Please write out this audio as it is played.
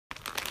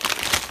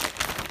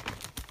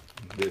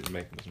didn't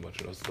make as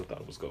much as I thought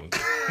it was going to.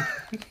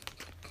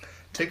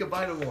 Take a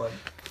bite of one.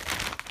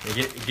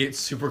 Get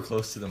super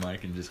close to the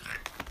mic and just.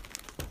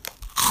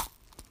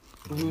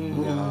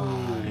 Ooh,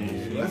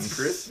 that's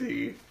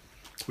crispy.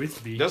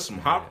 Crispy. That's some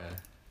hot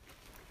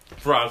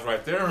fries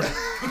right there.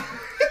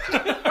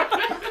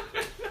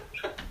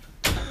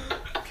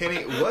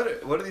 Kenny, what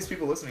are these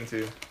people listening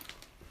to?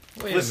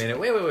 Wait a minute.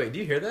 Wait. Do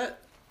you hear that?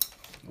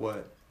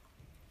 What?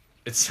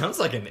 It sounds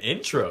like an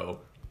intro.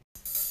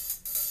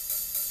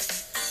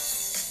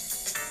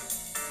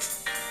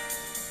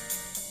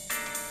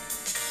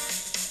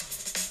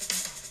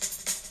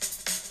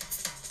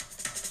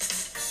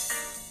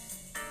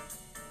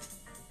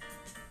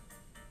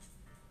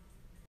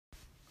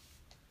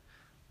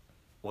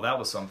 Well, that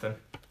was something.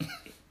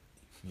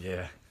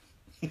 Yeah.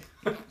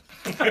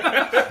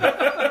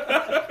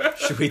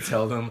 Should we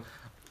tell them?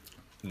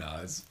 No,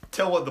 it's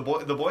Tell what the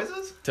boys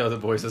is? tell the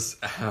boys us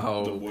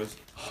how The boys.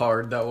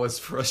 hard that was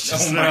for us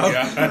just Oh now. my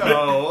god.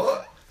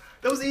 No,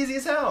 that was easy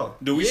as hell.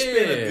 Do we spend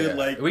a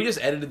good we just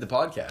edited the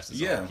podcast.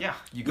 is all. Yeah. Yeah,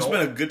 you We go.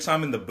 spent a good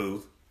time in the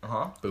booth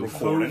Boof.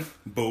 recording.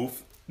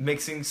 Booth.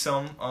 Mixing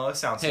some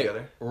sounds Hey,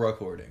 together.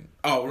 recording.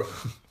 Oh.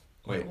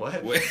 Wait.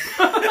 What? Wait.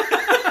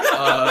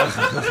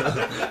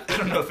 I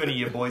don't know if any of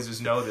you boys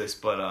just know this,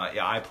 but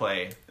yeah, I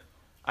play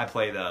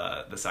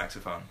the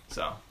saxophone.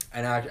 So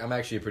And I'm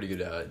actually a pretty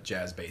good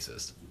jazz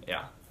bassist.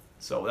 yeah,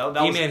 so that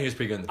was E-Man who's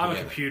pretty good in the I'm a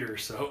piano. computer,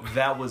 so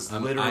that was I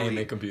am literally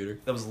a computer.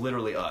 that was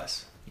literally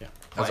us Yeah.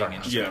 That's our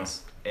playing house.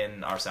 instruments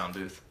in our sound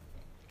booth.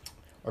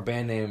 Our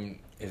band name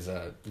is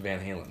Van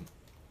Halen.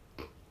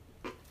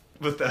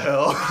 What the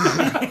hell?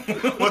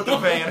 What the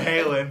Van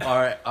Halen?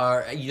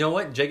 Our you know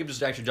what? Jacob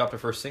just actually dropped our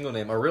first single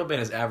name. Our real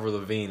band is Avril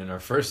Lavigne, and our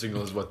first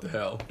single is What the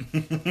Hell.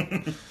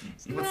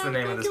 What's the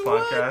name of this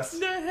podcast? What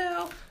the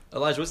hell?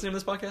 Elijah, what's the name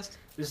of this podcast?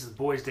 this is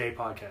Boys Day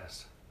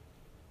podcast.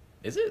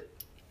 Is it?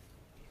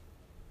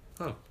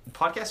 Huh.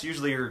 Podcasts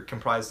usually are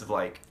comprised of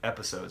like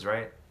episodes,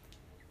 right?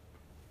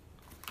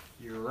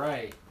 You're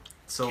right.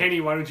 So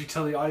Kenny, why don't you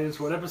tell the audience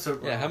what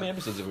episode we're Yeah, on? how many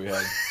episodes have we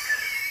had?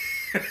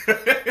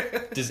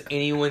 Does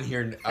anyone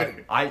here...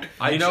 I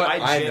You know what?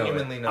 I know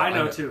genuinely know. I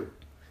know know. too.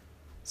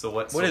 So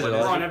what? What is it, We're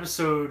Elijah? on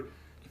episode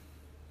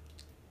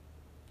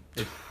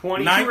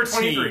 22 or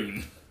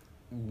 23.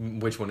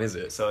 Which one is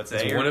it? So it's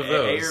It's A, one or, of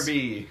those. A or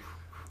B.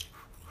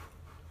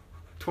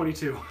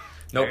 22.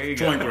 Nope. There you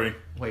go. 23.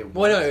 Wait, Well,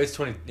 what? no, it's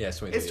 20. Yeah, it's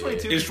 23. It's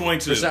 22. It's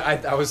 22.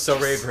 I was so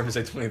ready for him to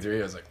say 23.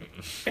 I was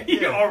like...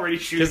 You already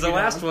shooting Because the me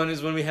last down. one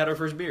is when we had our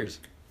first beers.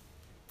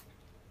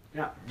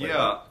 Yeah.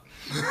 Yeah.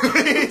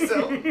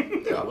 So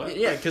yeah.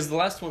 Yeah, because the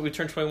last one we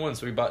turned 21,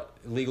 so we bought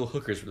legal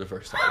hookers for the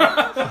first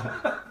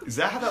time. Is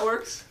that how that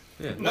works?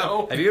 Yeah.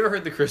 No. Have you ever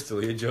heard the Chris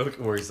D'Elia joke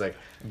where he's like,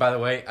 by the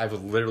way, I've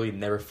literally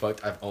never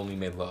fucked, I've only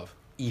made love.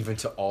 Even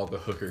to all the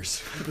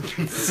hookers.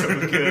 So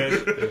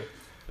good. Dude,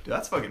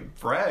 that's fucking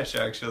fresh,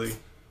 actually.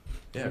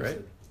 Yeah,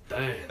 right?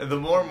 Damn. And the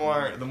more and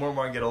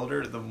more I get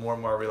older, the more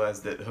and more I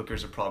realize that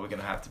hookers are probably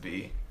gonna have to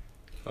be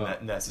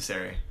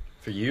necessary.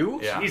 For you?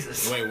 Yeah.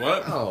 Jesus. Wait,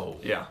 what? Oh.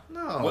 Yeah.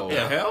 No. What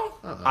the hell?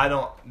 I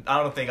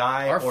don't think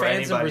Our or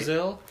fans in anybody.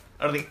 Brazil?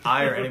 I don't think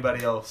I or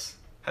anybody else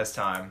has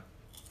time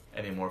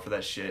anymore for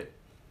that shit.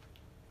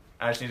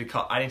 I just need to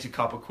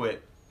cop a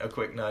quick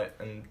nut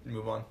and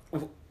move on.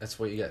 That's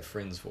what you got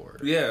friends for.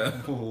 Yeah.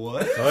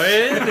 What?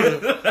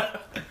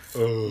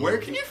 Oh. Where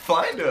can you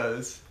find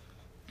us?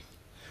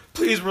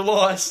 Please, we're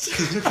lost.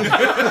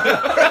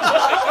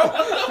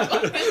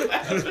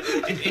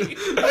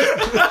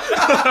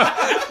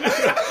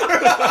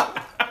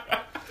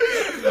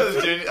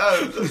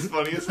 That's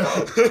funny as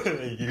hell.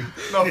 Thank you.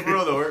 No, for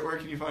real though, where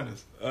can you find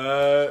us?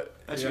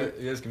 That's you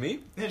guys can me?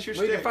 Yeah, it's your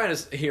Well, you can stick. find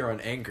us here on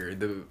Anchor,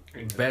 the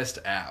best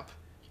app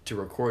to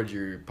record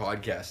your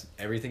podcast.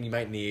 Everything you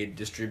might need,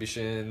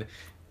 distribution,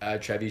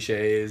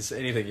 trebuchets,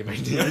 anything you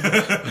might need.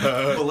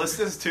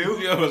 Ballistas too?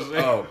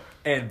 Oh,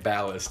 and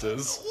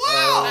ballistas.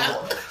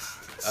 Wow!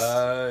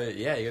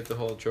 Yeah, you got the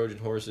whole Trojan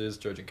horses,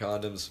 Trojan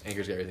condoms.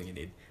 Anchor's got everything you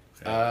need.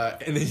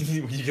 And then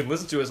you can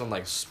listen to us on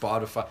like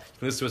Spotify. You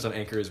can listen to us on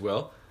Anchor as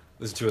well.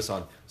 Listen to us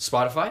on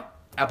Spotify,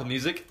 Apple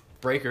Music,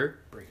 Breaker,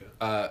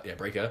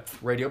 Breaker,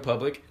 Radio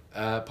Public,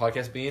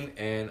 Podcast Bean,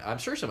 and I'm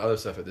sure some other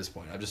stuff at this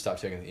point. I've just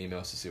stopped checking the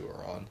emails to see what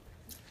we're on.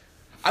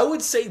 I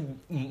would say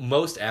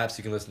most apps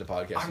you can listen to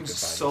podcasts. You can find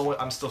us.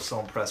 I'm still so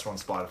impressed we're on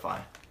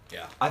Spotify.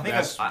 Yeah. I think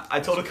I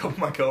told a couple of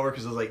my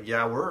coworkers, I was like,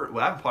 yeah, we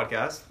have a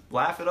podcast,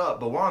 laugh it up,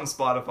 but we're on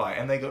Spotify.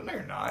 And they go, no,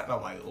 you're not. And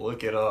I'm like,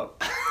 look it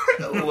up.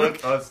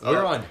 Look us up.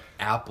 We're on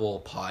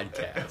Apple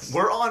Podcasts.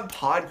 We're on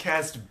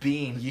Podcast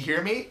Bean. You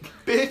hear me?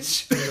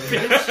 Bitch.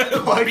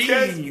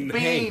 Podcast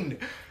Bean.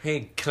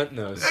 Hey, cunt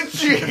nose.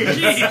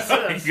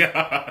 Jeez.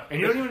 God. And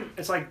you don't even,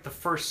 it's like the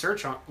first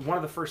search on, one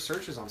of the first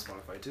searches on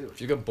Spotify too.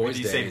 If you go Boys Did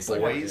you Day, say it's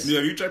like- boys?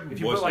 Yeah, you type If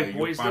you put like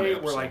Boys Day, we're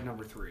episode. like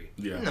number 3.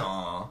 Yeah.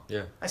 No.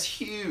 Yeah. That's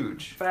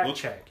huge. Fact Look-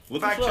 check.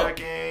 Look Fact us up.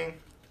 checking.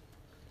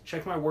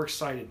 Check my works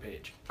cited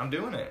page. I'm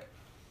doing it.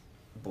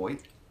 Boy.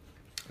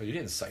 Oh, you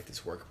didn't cite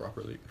this work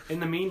properly. In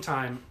the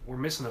meantime, we're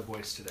missing a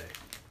voice today.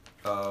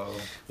 Oh.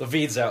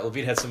 Levine's out.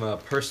 Levine had some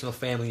personal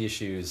family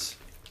issues.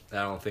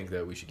 I don't think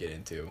that we should get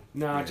into.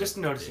 No, Yeah. just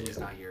noticing he's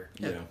not here.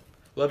 Yeah.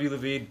 Love you,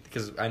 Levid,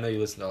 because I know you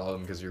listen to all of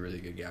them because you're a really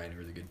good guy and a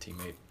really good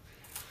teammate.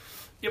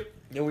 Yep.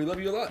 And we love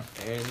you a lot.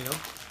 And,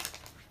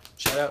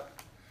 shout out.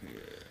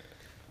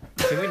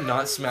 Can we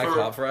not smack For-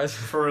 hot fries?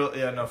 For real,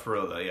 yeah, no, for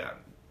real though, yeah.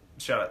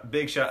 Shout out,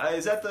 big shout.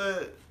 Is that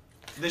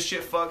this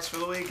shit fucks for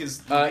the week?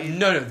 Is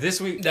No, this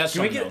week. That's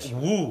can we something get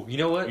woo? You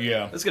know what?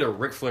 Yeah. Let's get a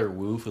Ric Flair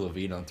woo for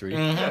Levid on 3.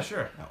 Yeah,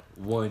 sure.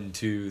 1,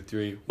 2,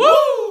 3.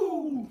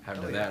 Woo!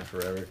 Haven't Oh, done yeah. that in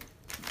forever.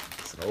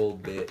 It's an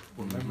old bit.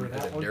 Remember It's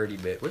that a one? dirty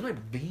bit. Where's my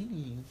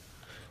beanie?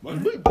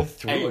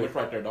 Hey, it's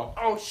right there, dog.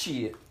 Oh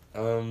shit.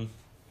 No,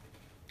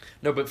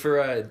 but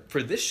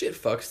for this shit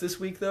fucks this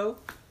week though,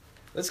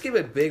 let's give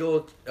a big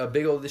old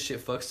this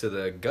shit fucks to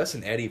the Gus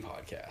and Eddie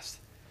podcast.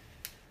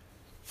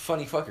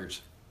 Funny fuckers.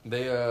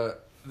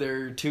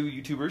 They're 2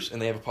 YouTubers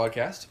and they have a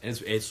podcast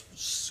and it's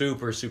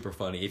super super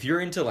funny. If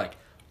you're into like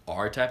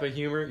our type of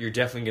humor, you're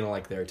definitely gonna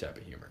like their type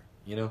of humor.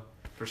 You know?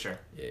 For sure.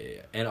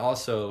 Yeah. And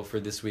also for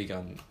this week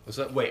on what's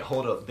up? Wait,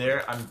 hold up.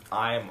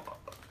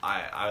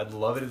 I'd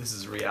love it if this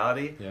is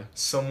reality. Yeah.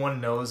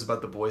 Someone knows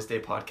about the Boys Day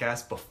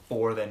podcast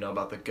before they know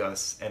about the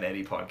Gus and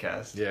Eddie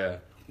podcast. Yeah.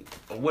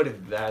 What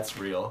if that's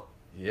real?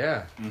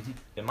 Yeah.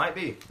 It might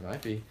be.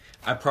 Might be.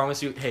 I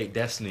promise you, hey,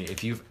 Destiny,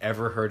 if you've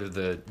ever heard of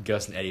the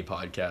Gus and Eddie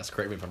podcast,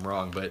 correct me if I'm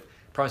wrong, but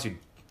I promise you,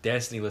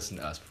 Destiny listened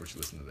to us before she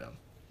listened to them.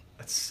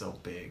 That's so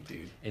big,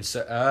 dude. And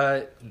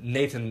so,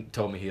 Nathan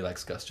told me he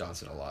likes Gus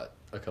Johnson a lot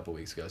a couple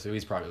weeks ago, so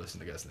he's probably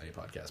listened to Gus and Eddie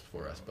podcast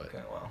before us, but...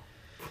 Okay, well.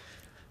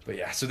 But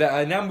yeah, so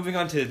that now moving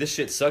on to this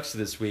shit sucks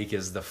this week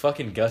is the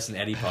fucking Gus and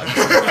Eddie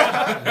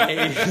podcast.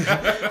 They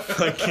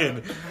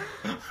fucking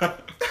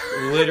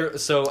literally.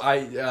 So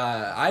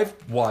I've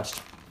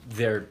watched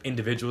their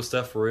individual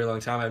stuff for a really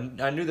long time.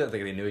 I knew that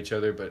they knew each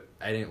other, but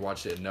I didn't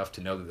watch it enough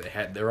to know that they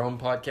had their own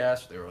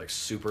podcast. They were like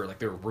super, like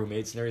they were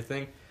roommates and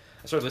everything.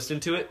 I started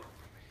listening to it.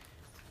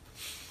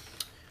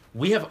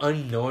 We have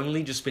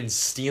unknowingly just been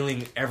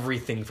stealing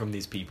everything from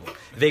these people.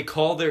 They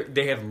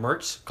have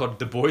merch called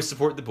The Boys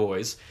Support the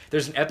Boys.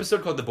 There's an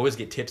episode called The Boys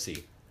Get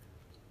Tipsy.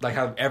 Like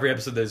how every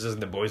episode there's just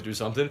The Boys do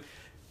something.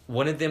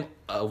 One of them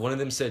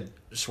said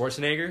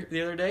Schwarzenegger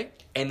the other day,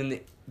 and then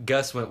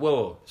Gus went,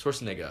 "Whoa,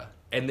 Schwarzenegger,"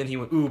 and then he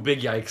went, "Ooh,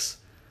 big yikes."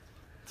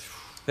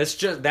 That's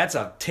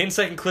a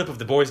 10-second clip of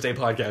the Boys Day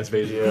podcast,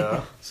 basically.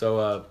 Yeah.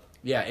 So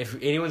yeah, if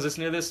anyone's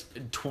listening to this,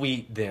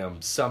 tweet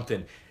them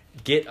something.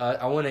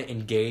 I want to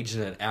engage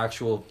in an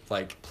actual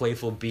like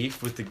playful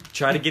beef with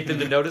try to get them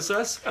to notice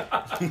us.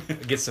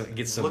 Get some.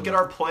 Look at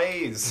our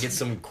plays. Get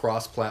some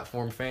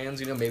cross-platform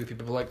fans. Maybe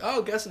people are like,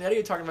 "Oh, Gus and Eddie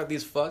are talking about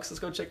these fucks. Let's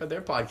go check out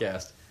their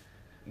podcast."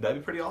 That'd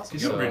be pretty awesome.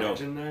 Could you So-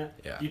 imagine that?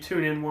 Yeah. You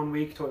tune in one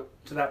week to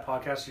that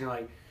podcast and you're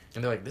like,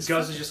 And they're like, "This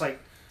Gus fucking- is just like,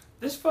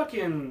 this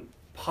fucking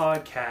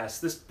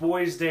podcast, this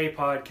Boys Day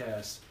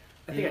podcast,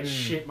 I think I'd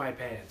shit my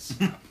pants.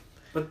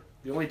 But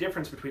the only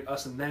difference between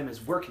us and them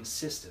is we're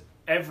consistent.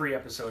 Every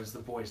episode is the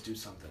boys do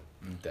something.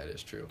 That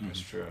is true. That's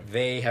true.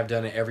 They have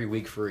done it every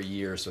week for a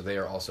year, so they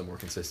are also more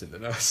consistent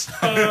than us.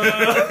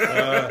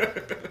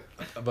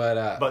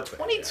 But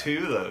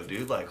 22 though,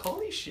 dude. Like,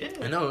 holy shit.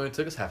 I know it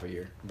took us half a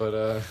year,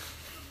 but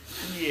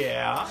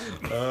Yeah.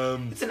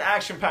 It's an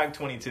action-packed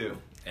 22.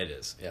 it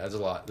is. Yeah, there's a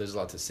lot. There's a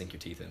lot to sink your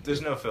teeth into.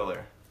 There's no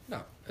filler.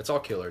 No, it's all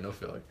killer, no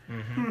filler.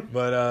 Mm-hmm.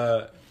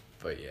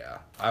 But yeah,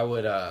 I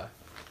would. I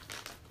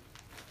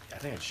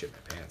think I'd shit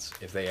my pants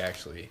if they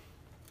actually.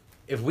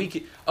 If we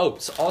could. Oh,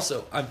 so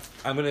also, I'm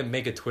gonna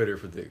make a Twitter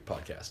for the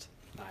podcast.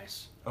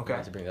 Nice.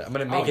 Okay. To bring that. I'm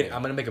gonna make it. yeah.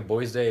 I'm gonna make a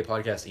Boys Day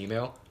podcast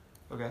email,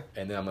 Okay.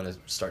 and then I'm gonna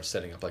start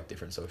setting up like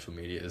different social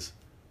medias.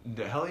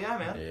 Hell yeah,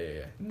 man.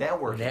 Yeah.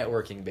 Networking.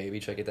 Networking,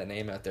 baby. Try to get that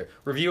name out there.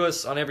 Review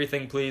us on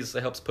everything, please.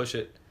 That helps push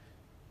it.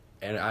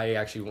 And I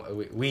actually,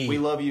 We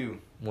love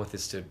you. want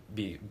this to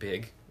be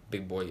big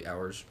boy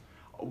hours.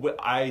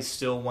 I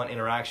still want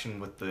interaction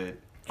with the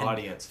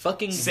audience.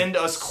 Fucking Send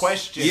us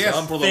questions. Yeah, for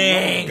the love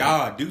Something. of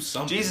God, do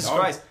something. Jesus dog.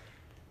 Christ.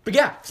 But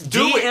yeah,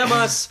 Do it. DM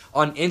us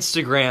on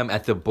Instagram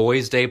at the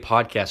Boys Day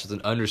Podcast with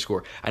an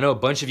 _. I know a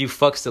bunch of you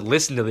fucks that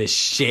listen to this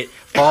shit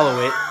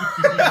follow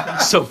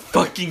it. So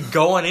fucking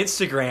go on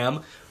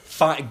Instagram,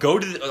 go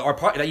to our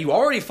part that you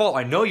already follow.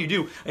 I know you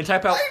do, and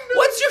type out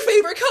what's your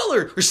favorite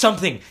color or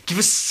something. Give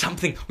us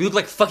something. We look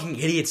like fucking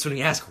idiots when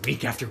we ask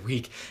week after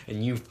week,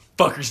 and you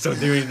fuckers don't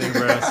do anything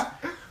for us.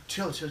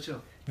 Chill.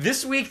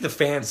 This week the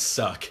fans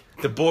suck.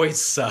 The boys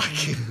suck.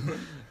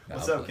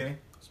 What's up, Kenny?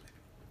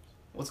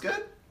 What's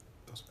good?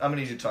 I'm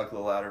gonna need you to talk a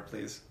little louder,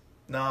 please.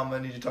 No, I'm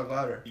gonna need you to talk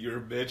louder. You're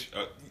a bitch.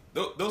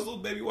 Those little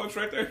baby wipes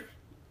right there.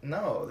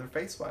 No, they're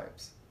face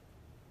wipes.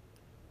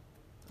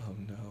 Oh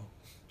no.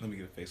 Let me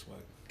get a face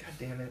wipe. God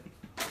damn it.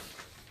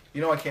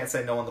 You know I can't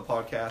say no on the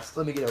podcast.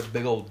 Let me get a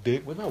big old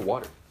dick. Where's my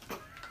water?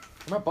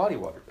 Where's my body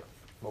water go?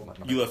 Oh, my.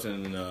 You left it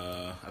in.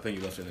 I think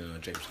you left it in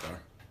James' car.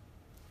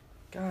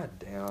 God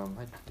damn,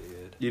 I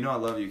did. You know I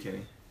love you,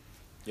 Kenny.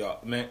 Yo,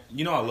 man,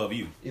 you know I love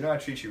you. You know I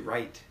treat you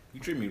right. You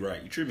treat me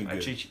right. You treat me I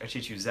good.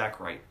 treat you Zach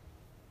right.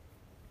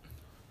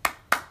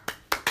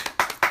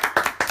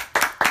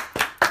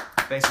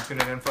 Thanks for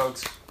tuning in,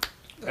 folks.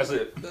 That's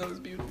it. That was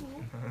beautiful.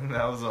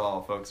 That was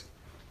all, folks.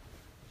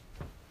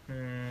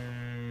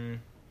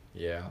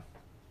 Yeah.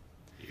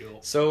 Ew.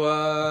 So,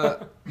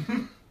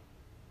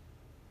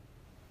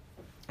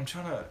 I'm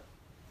trying to.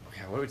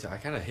 yeah, what are we talking?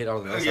 I kind of hit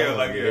all the notes. Yeah, I don't know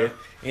like, what we yeah. did.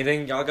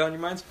 Anything y'all got on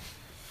your minds?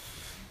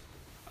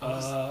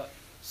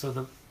 So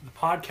the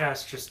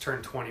podcast just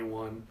turned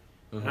 21,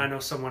 and I know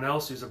someone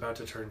else who's about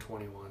to turn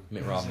 21.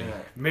 Mitt Romney.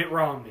 Mitt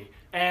Romney.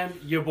 And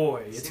your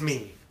boy, it's Seems-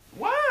 me.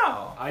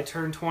 Wow. I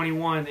turned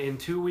 21 in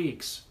 2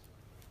 weeks.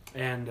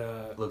 And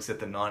Looks at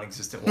the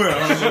non-existent one.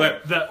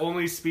 that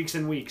only speaks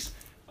in weeks.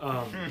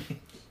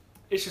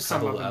 It's just I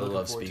something I've been looking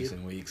love forward Speaks to.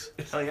 in Weeks.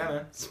 Hell yeah,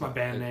 man. It's my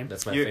band name.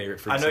 That's my You-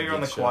 favorite. I know you're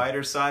on the Geek show.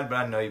 quieter side, but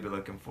I know you've been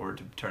looking forward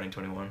to turning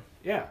 21.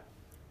 Yeah.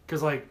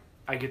 Because, like,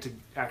 I get to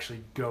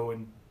actually go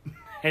and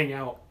hang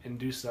out and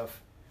do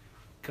stuff.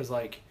 Because,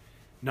 like,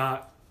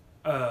 not...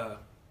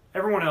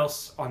 everyone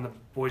else on the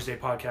Boys Day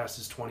podcast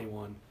is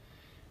 21.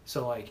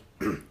 So, like,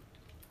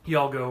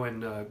 y'all go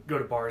and go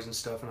to bars and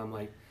stuff, and I'm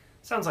like,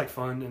 sounds like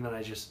fun, and then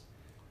I just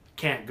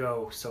can't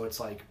go. So it's,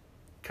 like,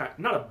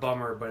 not a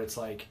bummer, but it's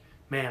like,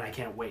 man, I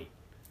can't wait.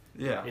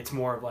 Yeah. It's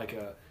more of like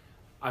a,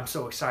 I'm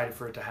so excited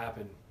for it to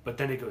happen, but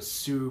then it goes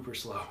super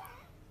slow.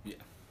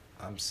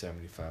 I'm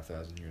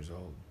 75,000 years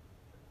old.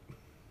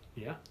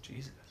 Yeah.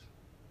 Jesus.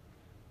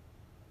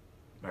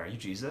 Are you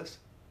Jesus?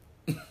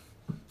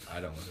 I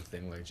don't look a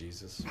thing like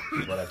Jesus,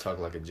 but I talk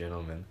like a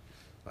gentleman,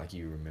 like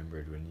you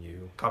remembered when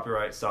you.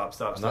 Copyright. Stop.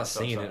 I'm not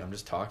saying it. I'm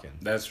just talking.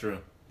 That's true.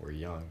 We're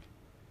young.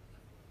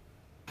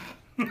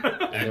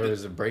 And there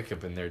was a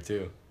breakup in there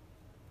too.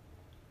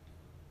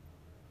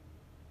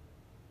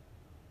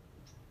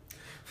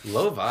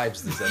 Low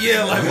vibes this episode.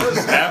 Yeah, like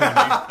what's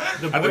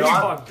happening? The I boys think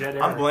talk dead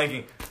air. I'm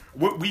blanking.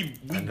 We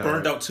I know.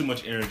 burned out too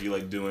much energy,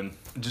 like doing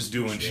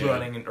shit.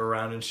 Running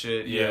around and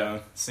shit. Yeah.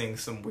 Seeing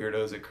some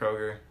weirdos at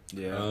Kroger.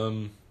 Yeah.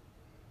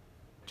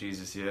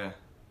 Jesus, yeah.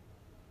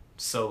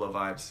 Solo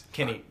vibes.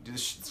 Kenny,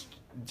 just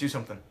do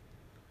something.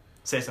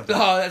 Say something.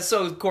 Oh, that's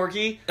so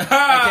quirky. I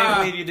can't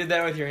believe you did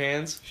that with your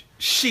hands.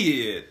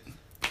 Shit.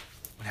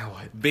 Now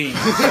what? Beans.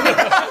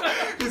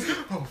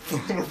 Oh,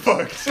 we're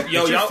fucked. Get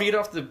Yo, your y'all. feet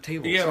off the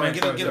table. Yeah, Sorry, man,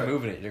 get up, get They're up.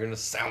 moving it. You're gonna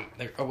sound.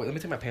 Oh wait, let me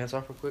take my pants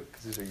off real quick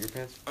because these are your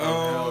pants.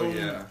 Oh,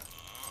 yeah.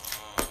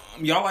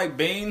 Y'all like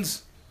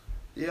beans?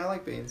 Yeah, I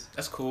like beans.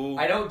 That's cool.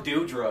 I don't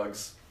do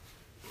drugs.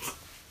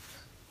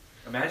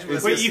 Imagine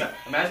what, Wait, this, you-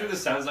 imagine what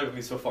this sounds like with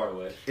me so far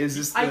away. Is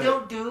this I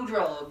don't do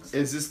drugs.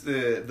 Is this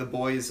the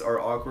boys are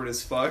awkward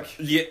as fuck?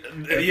 Yeah.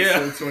 Yeah.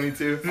 Episode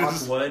 22.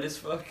 Awkward as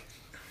fuck.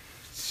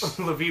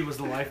 Levied was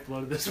the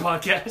lifeblood of this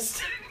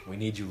podcast. We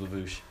need you,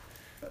 Lavouche.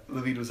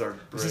 Levid was our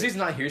Since brick. he's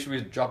not here, should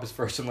we drop his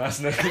first and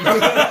last name?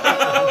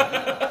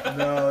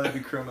 No, that'd be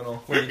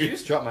criminal. Wait, did you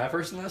just drop my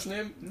first and last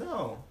name?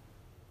 No.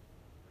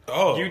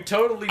 Oh. You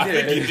totally I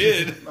did. think you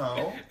did.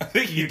 No. I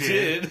think you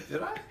did.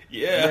 Did I?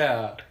 Yeah.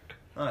 Yeah.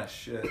 Oh,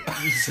 shit.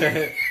 You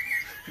said.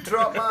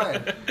 Drop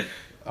mine.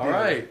 All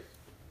right,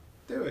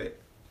 Do it.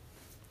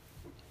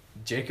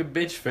 Jacob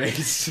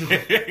Bitchface.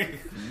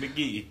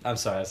 McGee. I'm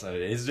sorry, that's not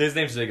it. His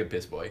name's Jacob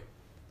Pissboy.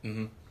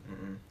 Mm-hmm.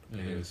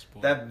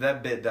 Mm-hmm.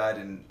 That bit died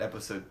in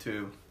episode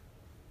 2.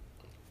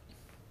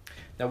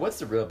 Now, what's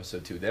the real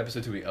episode 2? The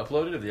episode 2 we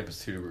uploaded or the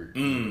episode 2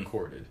 we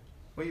recorded?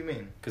 What do you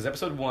mean? Because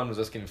episode 1 was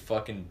us getting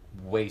fucking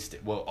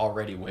wasted. Well,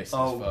 already wasted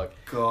Oh, as fuck.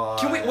 God.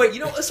 Can we wait? You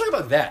know, let's talk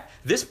about that.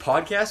 This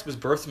podcast was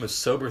birthed from a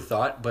sober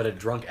thought, but a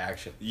drunk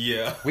action.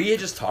 Yeah. We had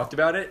just talked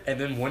about it, and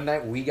then one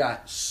night we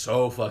got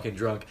so fucking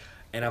drunk,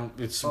 and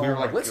we Oh were my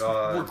like, let's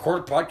God.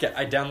 record a podcast.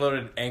 I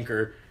downloaded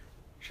Anchor.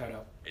 Shout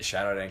out.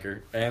 Shout out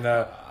Anchor,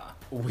 and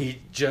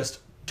we just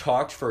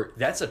talked for.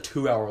 That's a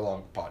 2-hour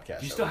long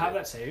podcast. Do you still have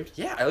that saved?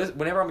 Yeah,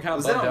 whenever I'm kind of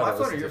Was that bummed on out, my I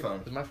phone or listen your to it. phone?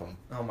 It was my phone.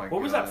 Oh, my God.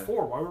 What was that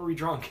for? Why were we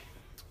drunk?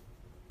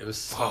 It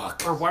was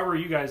Fuck. Or why were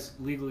you guys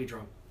legally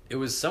drunk? It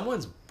was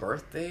someone's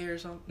birthday or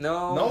something.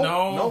 No,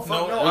 No,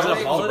 fuck no. Was it I a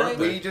think holiday?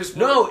 We just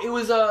No, it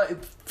was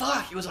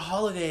fuck. It was a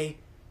holiday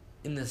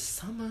in the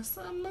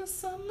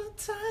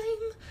summertime,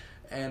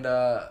 and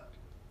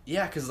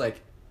yeah, cause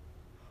like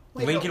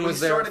Wait, Lincoln no,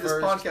 was we there started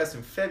first. this podcast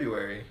in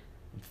February.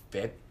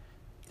 Feb-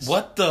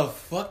 What the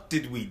fuck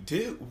did we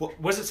do? What?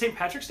 Was it St.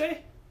 Patrick's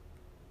Day?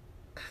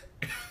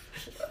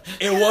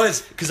 It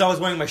was because I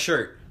was wearing my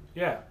shirt.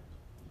 Yeah.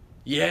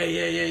 Yeah.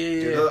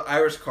 Dude, the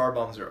Irish car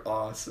bombs are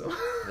awesome.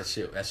 That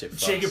shit fucks.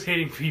 Jacob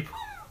hating people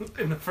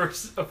in the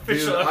first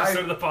official Dude, episode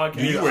of the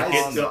podcast. You were I,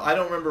 hitting I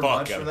don't remember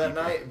fuck much out from of that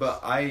people. night, but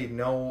I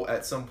know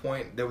at some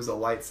point there was a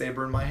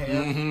lightsaber in my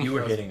hand. You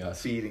were I was hitting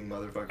us. feeding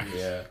motherfuckers.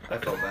 Yeah. I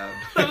felt bad.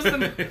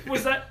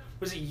 That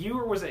was it you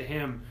or was it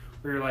him?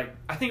 Where you're like,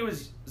 I think it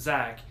was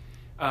Zach.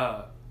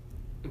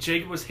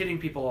 Jacob was hitting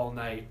people all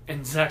night,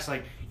 and Zach's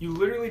like, you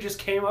literally just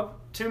came up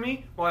to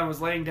me while I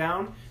was laying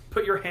down,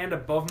 put your hand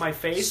above my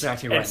face,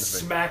 Smacked me right and in the face.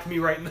 smacked me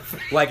right in the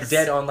face. Like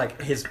dead on, like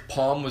his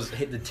palm was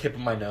hit the tip of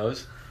my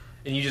nose,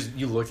 and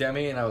you looked at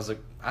me, and I was like,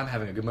 I'm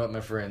having a good moment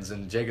with my friends,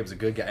 and Jacob's a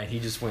good guy, and he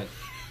just went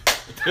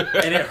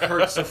and it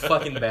hurt so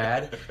fucking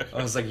bad.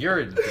 I was like, "You're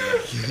a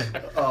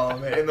dick." Oh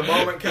man, in the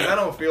moment, because I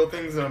don't feel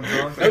things when I'm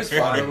drunk. It was fun.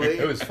 finally,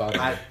 It was fun.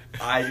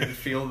 I didn't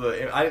feel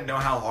I didn't know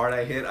how hard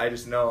I hit. I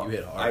just know You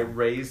hit hard. I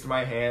raised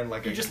my hand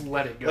like You just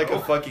let it go. like a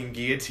fucking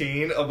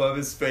guillotine above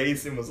his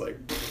face and was like,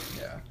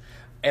 Yeah.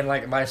 And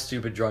like my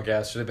stupid drunk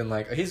ass should have been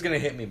like, "He's gonna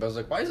hit me," but I was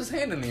like, "Why is his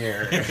hand in the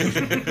air?"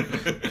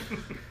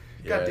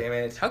 God damn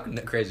it. How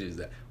crazy is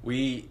that?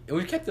 We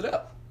kept it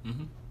up.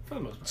 For the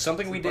most part.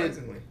 Something we did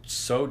Surprisingly.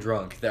 so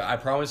drunk that I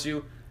promise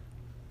you,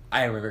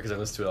 I remember because I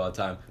listen to it all the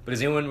time. But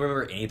does anyone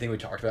remember anything we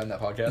talked about in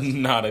that podcast?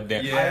 Not a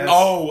damn. Yes.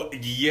 Oh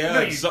yeah.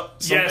 No, you- some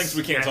yes, things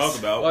we can't yes. talk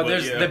about. Well, but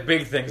there's yeah. the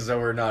big things that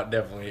we're not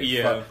definitely.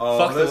 Yeah.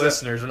 Fuck the there's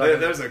listeners. We're not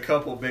there's a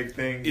couple big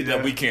things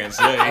that we can't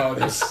say. Oh,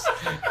 there's,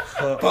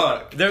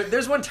 Fuck.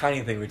 there's one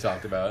tiny thing we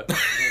talked about.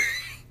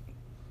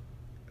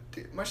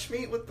 Dude, my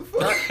Schmeat, what the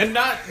fuck? And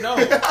not no.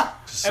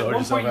 So At one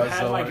just point, you about had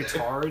so my much.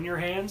 guitar in your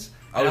hands.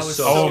 I and was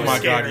so Oh my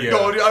scared. God, yeah.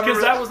 No, dude, I Because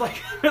remember that was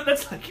like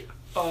that's like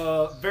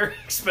a very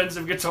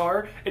expensive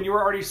guitar, and you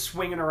were already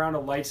swinging around a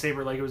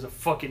lightsaber like it was a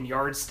fucking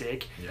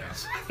yardstick. Yeah.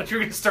 So I thought you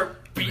were gonna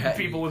start beating Right.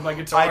 people with my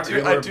guitar. I do-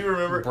 We were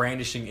remember-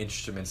 brandishing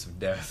instruments of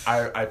death.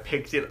 I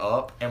picked it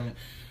up and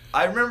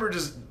I remember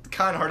just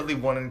kind-heartedly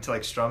wanting to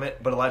like strum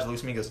it, but Elijah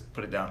looks at me and goes,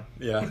 "Put it down."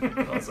 Yeah.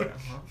 I was like,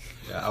 huh?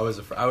 Yeah, I was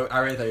afraid. I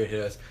really thought you'd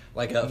hit us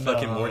like a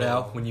fucking No.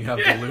 Mordau when you have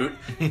Yeah. the loot.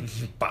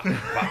 Bop,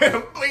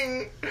 bop.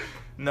 Bling.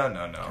 No.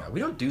 Yeah, we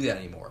don't do that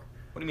anymore.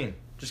 What do you mean?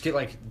 Just get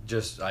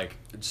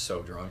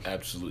so drunk.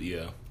 Absolutely,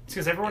 yeah. It's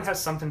because everyone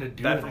has something to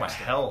do. Bad the for my next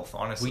day. health,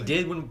 honestly. We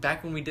did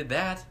back when we did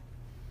that.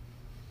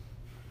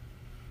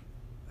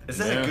 Is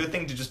that Yeah. a good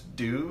thing to just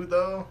do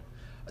though?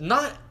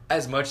 Not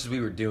as much as we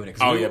were doing it.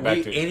 'cause Oh, we, yeah,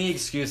 back to- any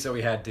excuse that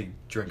we had to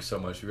drink so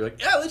much, we were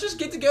like, yeah, let's just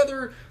get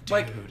together,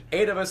 like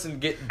 8 of us, and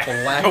get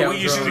blackout We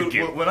used to drunk.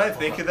 do- When I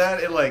think of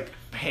that, it like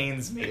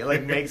pains me. It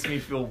like makes me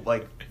feel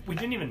like We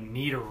didn't even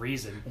need a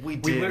reason. We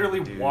We did, literally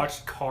dude.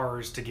 watched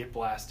cars to get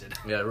blasted.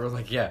 Yeah, we were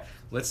like, yeah,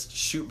 let's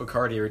shoot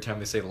Bacardi every time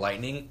they say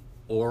lightning,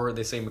 or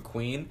they say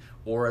McQueen,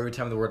 or every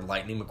time the word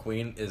lightning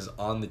McQueen is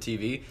on the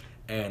TV.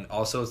 And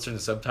also, let's turn the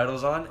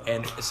subtitles on,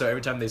 and so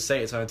every time they say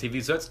it, it's on the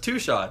TV, so that's 2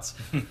 shots.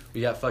 We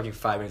got fucking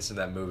 5 minutes in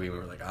that movie, and we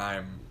were like,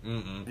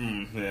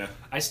 Yeah.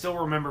 I still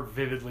remember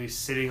vividly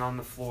sitting on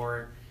the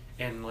floor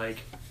in like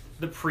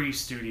the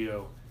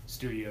pre-studio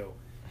studio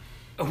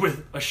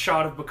with a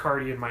shot of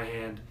Bacardi in my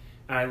hand,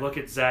 and I look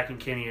at Zach and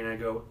Kenny and I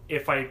go,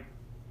 "If I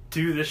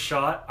do this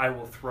shot, I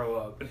will throw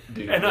up."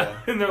 Dude, and, yeah.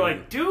 and they're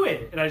like, "Do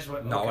it," and I just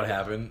went, Not okay. what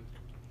happened.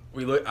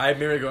 I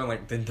remember going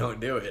like, then don't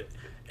do it.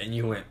 And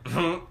you went,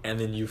 and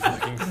then you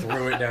fucking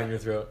threw it down your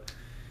throat.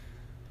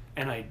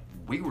 And I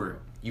we were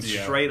You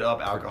straight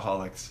up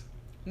alcoholics.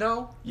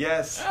 No.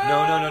 Yes.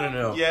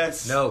 No.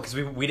 Yes. No, because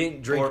we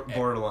didn't drink.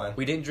 Borderline.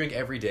 We didn't drink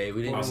every day.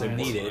 We didn't Borderline.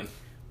 need it.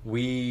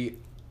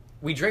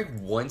 We drank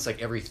once like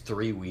every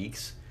 3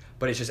 weeks,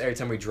 but it's just every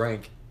time we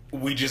drank.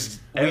 We just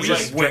And we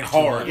went drank too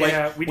hard. much.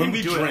 Yeah, we when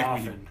didn't do it drank,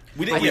 often.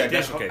 We didn't. I Yeah, think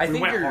that's that- okay. I We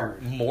think went you're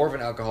hard. more of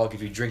an alcoholic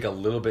if you drink a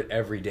little bit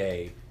every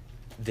day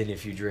than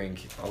if you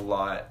drink A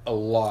lot. a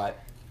lot.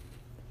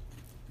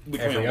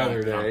 Became every a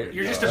other long- day.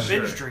 You're just Yeah, a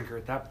binge sure. drinker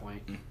at that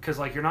point, because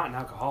like you're not an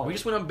alcoholic. We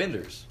just went on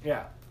benders.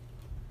 yeah.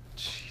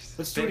 Jesus.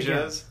 Let's do it again.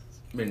 Ninjas.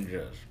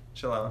 Ninjas.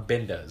 Chill out.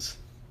 Bendas.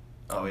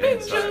 Oh yeah.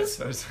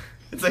 Ninjas.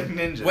 It's like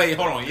ninjas. Wait,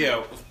 hold on.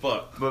 Yeah,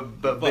 fuck. But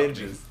Fuck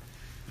binges.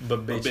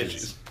 But bitches.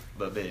 bitches.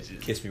 But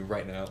bitches. Kiss me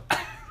right now.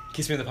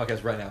 Kiss me in the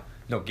podcast right now.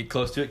 No, get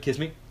close to it. Kiss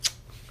me.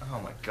 Oh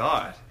my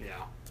god. Yeah.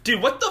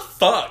 Dude, what the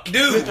fuck,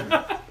 dude?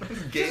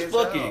 Gay Just as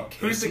fucking hell.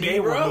 Who's the kiss gay me,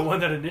 one? bro. The one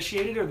that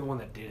initiated or the one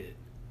that did it?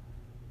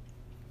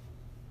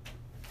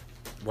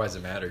 Why does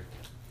it matter?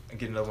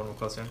 Get another one real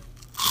close in.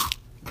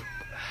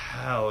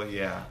 Hell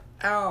yeah.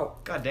 Ow.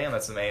 God damn,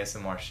 that's some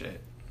ASMR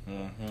shit.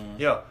 Mm-hmm.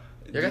 Yo.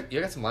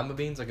 You got some lima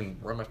beans I can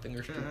run my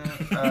fingers through?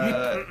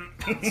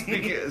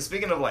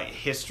 Speaking of like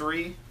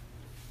history,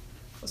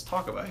 let's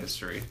talk about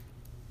history.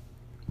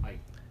 Like,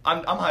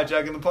 I'm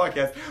hijacking the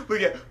podcast.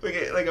 Look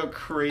at like a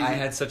crazy. I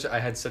had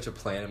such a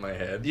plan in my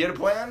head. You had a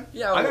plan?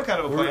 Yeah, I got kind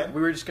of a plan.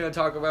 We were just gonna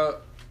talk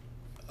about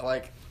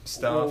like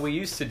Stuff. what we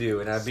used to do,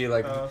 and I'd be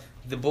like, Stuff.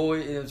 it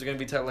was gonna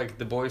be like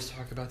the boys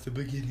talk about the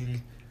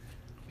beginning.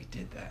 We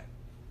did that.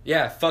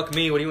 Yeah, fuck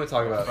me. What do you want to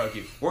talk about? Fuck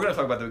you. We're gonna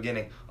talk about the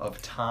beginning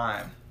of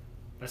time.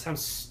 that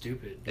sounds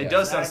stupid. It Yeah.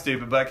 does sound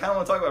stupid, but I kind of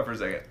want to talk about it for a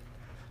second.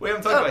 We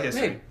haven't talked about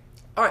history. Hey,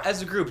 all right,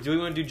 as a group, do we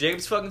want to do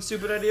Jacob's fucking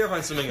stupid idea or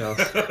find something else?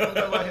 I want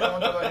to talk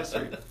about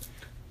history.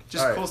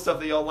 Just All right. cool stuff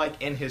that y'all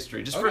like in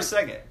history, just for a Okay.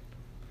 second.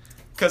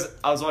 Because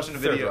I was watching a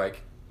Third video.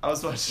 Reich. I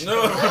was watching.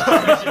 No. Like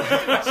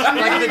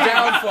the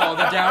downfall.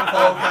 The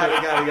downfall.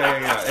 Oh,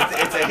 got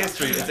it. It's a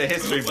history. It's a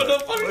history. What book.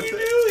 the fuck are What's you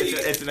it?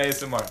 doing? It's an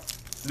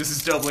ASMR. This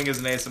is doubling as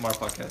an ASMR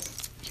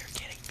podcast. You're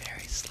getting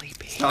very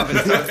sleepy. Stop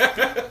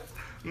it.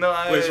 No,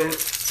 I Wait,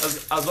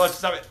 so- was watching.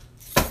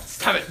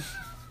 Stop it.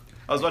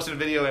 I was watching a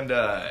video and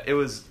it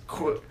was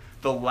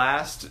the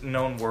last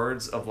known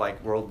words of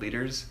like world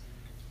leaders,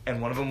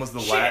 and one of them was the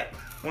Shit.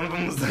 One of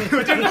them was the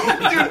dude.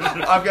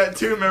 I've got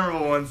 2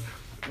 memorable ones.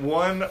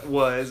 One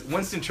was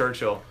Winston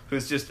Churchill,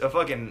 who's just a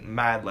fucking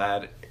mad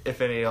lad.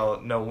 If any of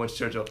y'all know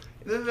Winston Churchill,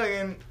 the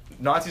fucking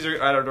Nazis are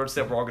at our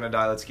doorstep. We're all gonna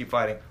die. Let's keep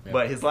fighting. Yeah.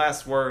 But his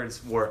last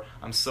words were,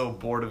 "I'm so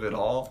bored of it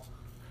all."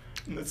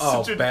 And it's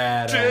Oh, such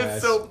badass.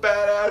 It's so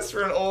badass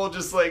for an old,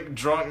 just like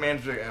drunk man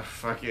to be like, oh,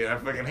 fuck it, I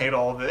fucking hate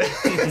all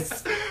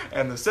this.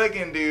 And the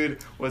second dude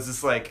was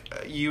this like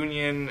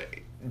Union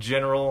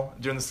general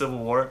during the Civil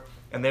War.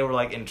 And they were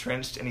like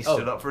entrenched, and he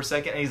stood up for a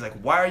second, and he's like,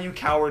 "Why are you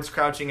cowards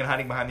crouching and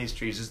hiding behind these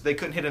trees? Just, they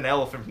couldn't hit an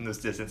elephant from this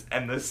distance."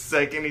 And the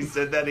second he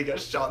said that, he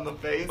got shot in the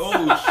face.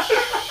 Oh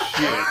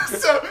shit!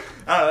 So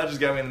I don't know, that just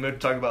got me in the mood to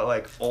talk about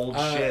like old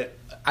shit.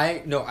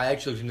 I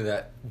actually looked into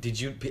that. Did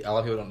you? A lot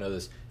of people don't know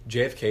this.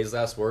 JFK's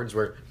last words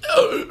were,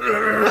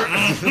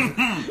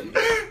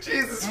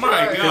 Jesus My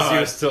Christ. because he God.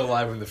 was still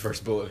alive when the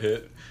first bullet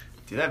hit.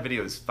 Dude, that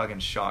video is fucking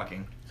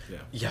shocking.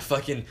 Yeah,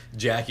 fucking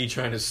Jackie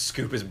trying to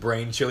scoop his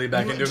brain chili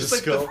back into his Just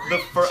like skull.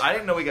 I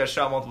didn't know he got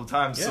shot multiple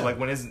times. Yeah. So like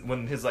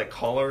when his like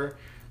collar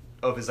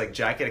of his like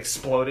jacket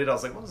exploded, I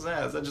was like, "What was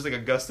that? Is that just like a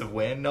gust of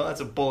wind?" No,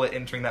 that's a bullet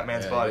entering that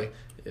man's body.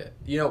 Yeah.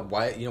 You know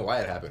why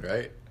it happened,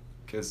 right?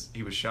 Because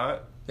he was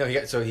shot. No, he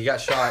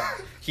got shot.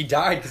 He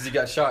died because he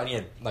got shot, and he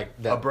had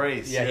like that, A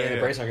brace. Yeah, he had Yeah.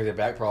 a brace on because he had a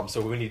back problem. So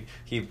when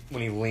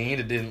he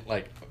leaned, it didn't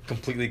like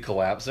completely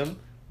collapse him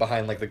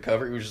behind like the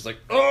cover. He was just like,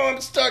 "Oh,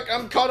 I'm stuck.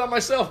 I'm caught on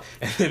myself."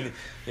 And then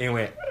he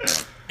went,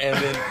 and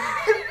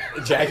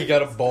then Jackie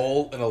got a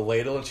bowl and a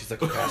ladle, and she's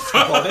like, "Okay,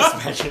 scoop all this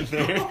back in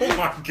there." Oh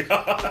my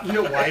god! You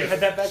know why he had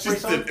that back She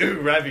brace on? said, "Ooh,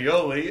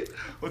 ravioli."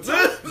 What's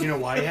up? You know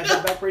why he had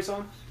that back brace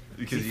on?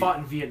 Because he fought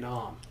in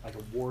Vietnam like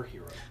a war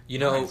hero. You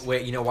know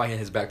why he had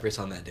his back brace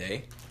on that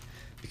day?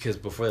 Because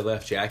before they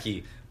left,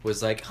 Jackie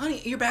was like,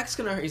 "Honey, your back's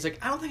gonna hurt." He's like,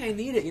 "I don't think I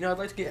need it. You know, I'd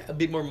like to get a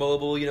bit more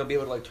mobile. You know, be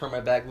able to like turn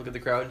my back, look at the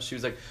crowd." And she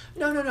was like,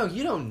 "No,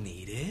 you don't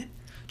need it.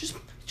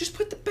 Just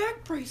put the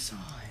back brace on.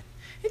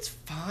 It's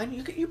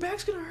fine. Your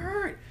back's gonna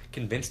hurt."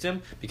 Convinced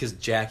him because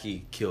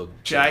Jackie killed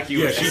Jackie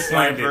Yeah, was she a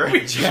planned sniper.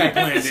 it. She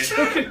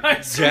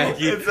planned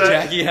it.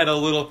 Jackie had a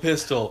little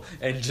pistol,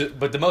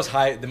 but the most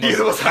high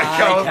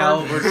high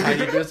caliber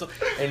tiny pistol,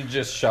 and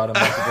just shot him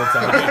multiple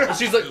times. And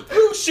she's like,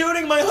 "Who's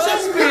shooting my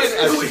husband?"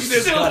 And she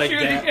just got a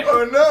gap.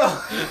 Oh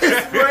no!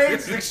 His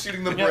brain's like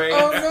shooting the brain.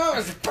 Oh no! I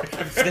was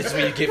like, "This is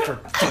what you get for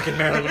fucking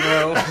Marilyn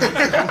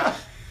Monroe."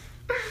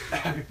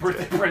 Happy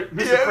birthday,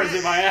 Mr.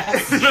 President, my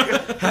ass.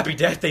 Happy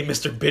death day,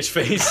 Mr.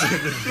 Bitchface.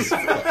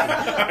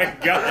 Oh my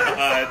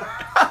god!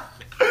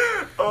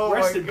 Oh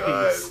Rest my in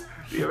god! peace.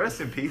 Yeah,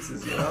 rest in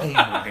pieces, you know.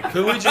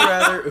 Who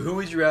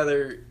would you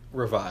rather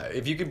revive?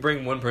 If you could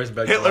bring one person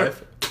back Hitler. to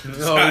life. No.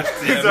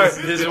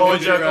 Sorry. This Old would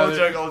you joke, old rather-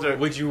 joke, old joke.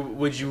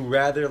 Would you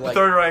rather like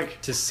Third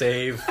Reich. to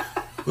save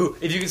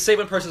if you could save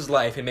one person's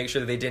life and make sure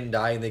that they didn't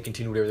die and they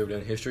continue whatever they were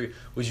doing in history,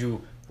 would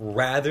you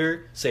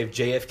rather save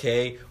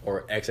JFK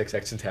or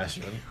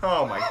XXXTentacion?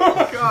 Oh my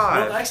Well,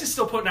 god! X is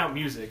still putting out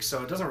music,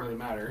 so it doesn't really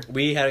matter.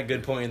 We had a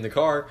good point in the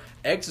car.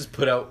 X has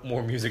put out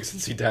more music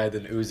since he died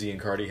than Uzi and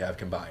Cardi have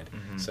combined.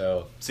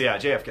 So So yeah,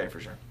 JFK for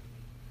sure.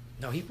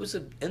 no, he was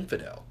an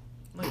infidel.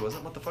 No, he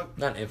wasn't. What the fuck?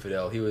 Not an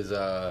infidel. He was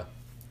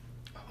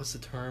what's the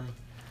term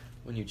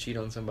when you cheat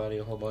on somebody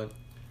a whole bunch?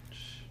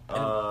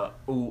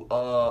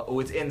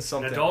 It's in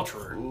something. An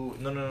adulterer. Ooh,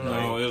 no.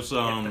 No, it was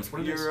That's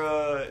what it is.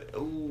 You're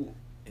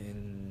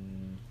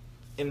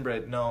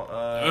inbred. No,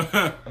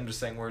 I'm just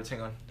saying words. Hang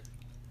on.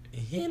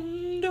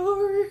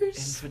 Indoors.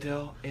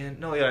 Infidel.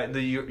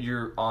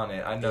 You're on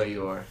it. I know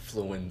you are.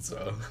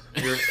 Influenza.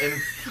 You're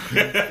an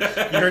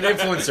You're an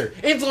influencer.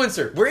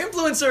 Influencer. We're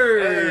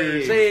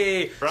influencers.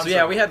 Hey. So From yeah,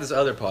 some- we had this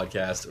other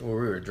podcast where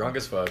we were drunk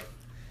as fuck.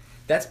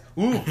 That's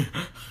ooh.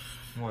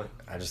 What?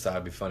 I just thought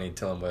it'd be funny to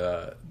tell them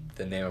what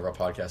the name of our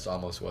podcast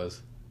almost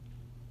was.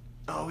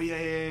 Oh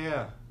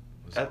yeah.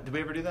 Did we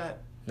ever do that?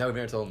 No, we've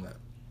never told them that.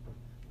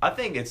 I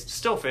think it's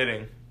still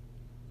fitting.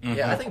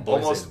 Yeah, I think Boys Day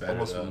is Almost, better.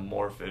 almost though.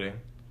 more fitting.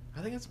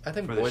 I think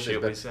for the Boys Day.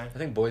 shit we say. I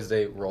think Boys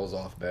Day rolls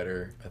off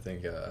better. I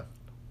think.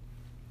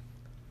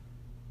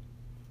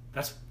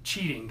 That's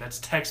cheating. That's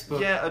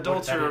textbook. Yeah, what that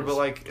adulterer, is. but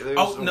like. There's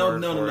Oh a no,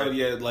 word no, for no, no! it.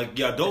 Yeah, like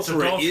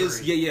adultery adultery.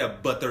 is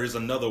but there is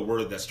another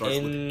word that starts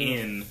with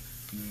 "in"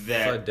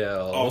 that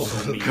Fidel.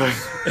 also means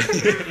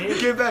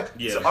Get back.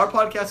 Yeah. So our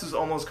podcast is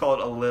almost called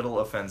A Little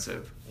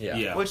Offensive, Yeah.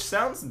 Yeah. which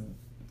sounds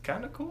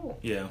kind of cool.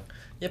 yeah.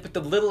 Yeah, but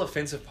the Little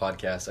Offensive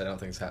podcast, I don't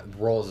think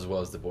rolls as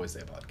well as the Boys Day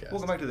podcast.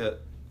 We'll go back to the.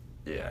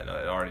 Yeah, no,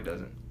 it already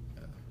doesn't.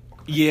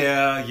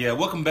 Yeah.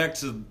 Welcome back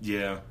to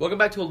Welcome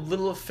back to A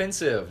Little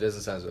Offensive.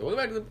 Doesn't sound so. Welcome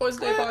back to the Boys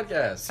Day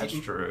podcast. That's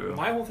true.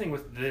 My whole thing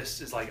with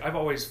this is like I've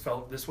always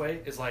felt this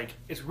way is like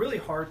it's really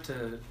hard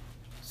to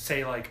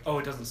say like oh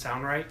it doesn't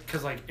sound right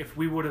because like if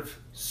we would have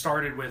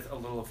started with A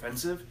Little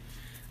Offensive,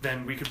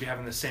 then we could be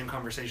having the same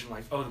conversation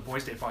like oh the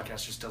Boys Day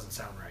podcast just doesn't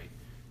sound right.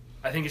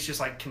 I think it's just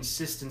like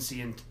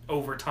consistency and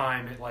over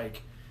time it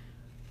like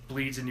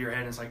bleeds into your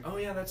head and it's like oh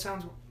yeah that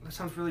sounds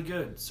really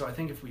good. So I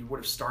think if we would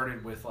have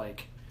started with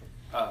like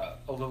A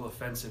Little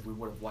Offensive we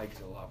would have liked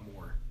it a lot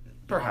more.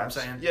 Perhaps.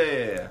 You know what I'm Yeah, saying?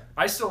 yeah, yeah.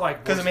 I still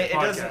like 'Cause, Boys I mean, Day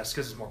it doesn't- Podcast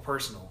because it's more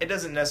personal. It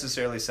doesn't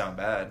necessarily sound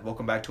bad.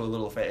 Welcome back to a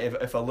little.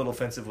 If a Little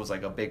Offensive was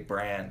like a big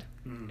brand,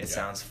 it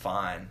sounds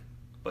fine.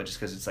 But just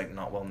because it's like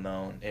not well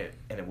known, it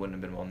wouldn't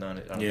have been well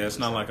known. Yeah, it's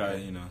not like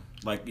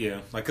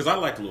because I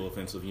like Little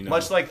Offensive,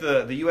 Much like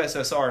the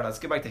USSR. And let's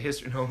get back to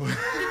history. No,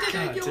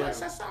 God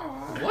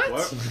damn.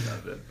 What?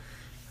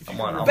 I'm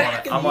on a the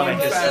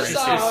history.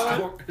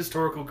 USSR.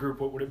 Historical group,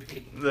 what would it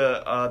be?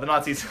 The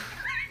Nazis.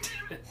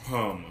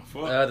 Fuck.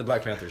 The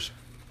Black Panthers.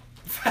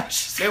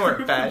 Fascist. They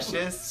weren't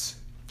fascists.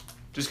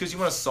 Just because you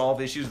want to solve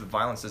issues with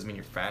violence doesn't mean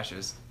you're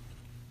fascist.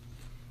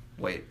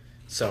 Wait.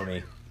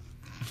 Sony.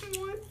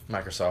 What?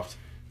 Microsoft.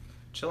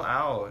 Chill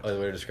out. Other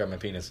way to describe my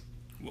penis.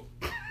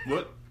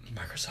 What?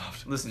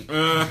 Microsoft. Listen.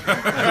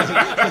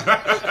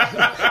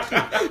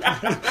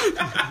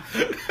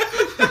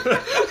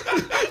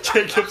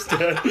 Jacob's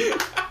dead.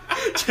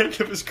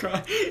 Jacob is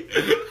crying.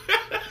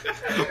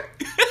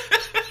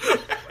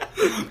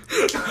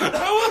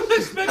 I wasn't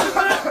expecting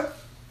that.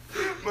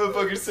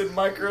 Motherfucker said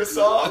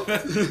Microsoft.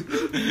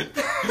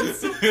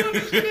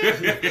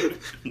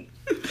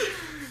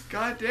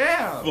 God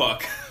damn.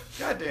 Fuck.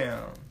 God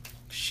damn.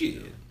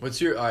 Shit. What's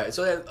your alright?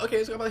 So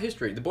let's talk about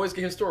history. The boys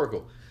get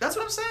historical. That's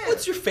what I'm saying.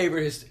 What's your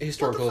favorite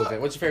historical What the fuck?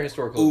 event? What's your favorite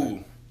historical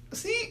event? Ooh,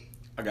 See?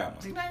 I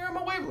got See, one. now you're on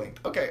my wavelength.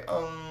 Okay,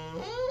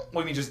 what do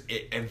you mean, just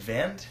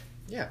event?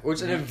 Yeah, or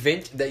it's an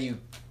event that you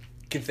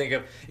can think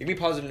of. It can be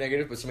positive,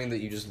 negative, but something that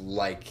you just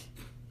like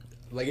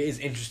is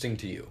interesting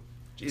to you.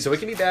 Jesus So it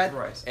can be bad,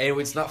 Christ. and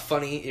it's not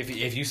funny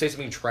if you say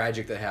something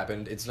tragic that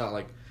happened. It's not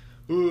like,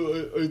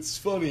 oh, it's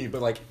funny,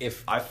 but like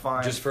if I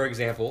find just for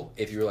example,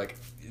 if you're like,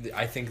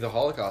 I think the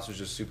Holocaust was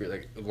just super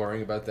like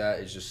learning about that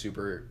is just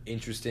super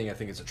interesting. I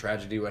think it's a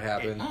tragedy what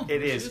happened.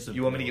 it is.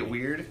 You want me to get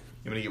weird?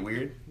 You want me to get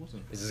weird?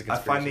 Is this a I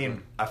find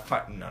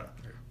conspiracy? no.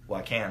 Well,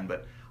 I can,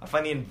 but I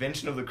find the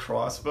invention of the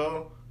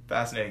crossbow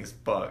fascinating as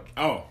fuck.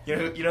 Oh. You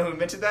know who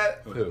invented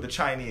that? Who? The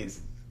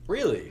Chinese.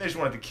 Really? They just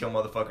wanted to kill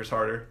motherfuckers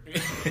harder.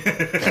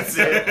 That's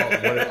it.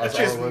 That's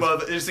all it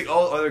was? Just like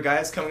all other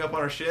guys coming up on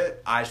our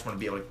shit. I just want to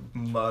be able to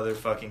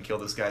motherfucking kill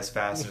this guy as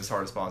fast and as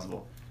hard as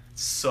possible.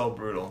 It's so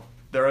brutal.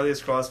 The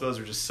earliest crossbows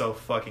were just so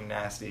fucking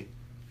nasty.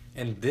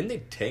 And didn't they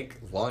take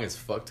long as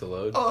fuck to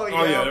load? Oh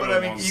yeah, yeah, but they I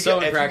were mean, long. So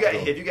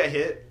impractical. if you get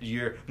hit,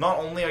 you're not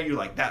only are you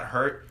like that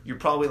hurt, you're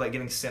probably like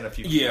getting sent a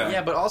few. Yeah.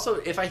 Yeah, but also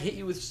if I hit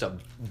you with just a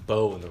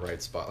bow in the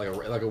right spot,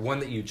 like a one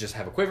that you just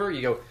have a quiver,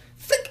 you go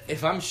thick.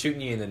 If I'm shooting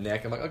you in the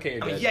neck, I'm like, okay,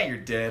 you're I mean, dead. yeah, you're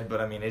dead, but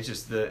I mean, it's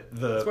just the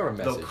more of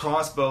a the message.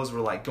 crossbows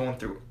were like going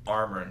through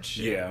armor and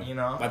shit. Yeah. You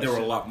know, Like there were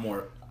a lot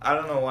more I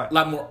don't know why.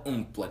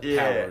 oomph, like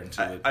Yeah, power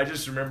into it. I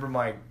just remember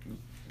my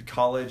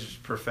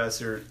college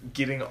professor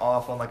getting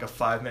off on like a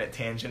 5-minute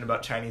tangent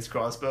about Chinese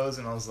crossbows,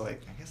 and I was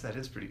like, I guess that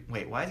is pretty.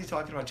 Wait, why is he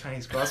talking about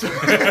Chinese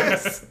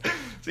crossbows?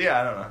 So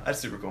yeah, I don't know. That's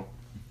super cool.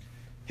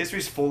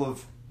 History's full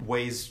of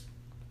ways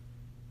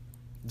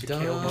To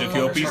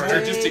kill people.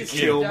 or just to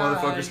kill Die.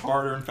 motherfuckers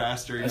harder and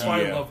faster. You That's know? why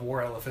I Yeah. love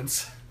war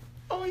elephants.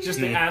 Oh, yeah. Just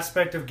the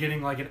aspect of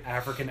getting like an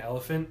African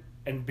elephant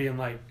and being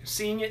like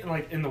seeing it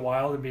like in the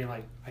wild and being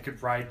like, I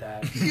could ride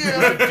that.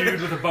 Yeah. With a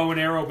dude with a bow and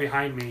arrow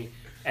behind me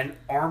and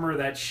armor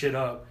that shit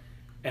up,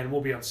 and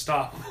we'll be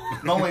unstoppable.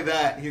 Not only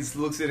that, he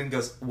looks at it and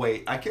goes,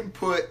 wait, I can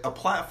put a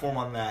platform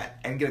on that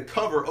and get a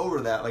cover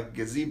over that, like a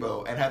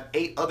gazebo, and have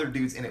 8 other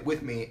dudes in it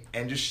with me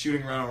and just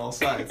shooting around on all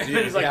sides.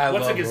 He's like, Yeah, I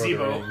what's a love Lord of the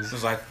gazebo? Rings.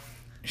 It's like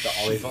The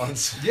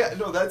Olifants. Yeah,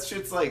 no, that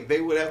shit's like, they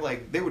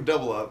would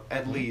double up,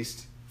 at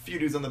least. A few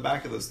dudes on the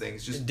back of those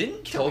things. Just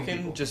Didn't killing Tolkien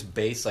people. just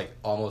base like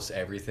almost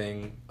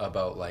everything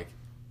about like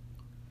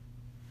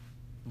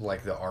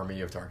the Army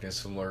of Darkness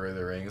from Lord of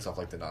the Rings off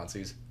like the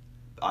Nazis?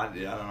 I don't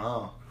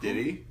know. Did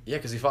he? Yeah,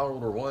 because he fought in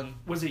World War One.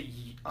 Was it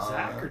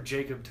Zach or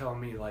Jacob telling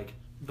me like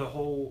the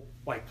whole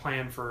like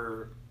plan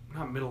for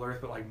not Middle Earth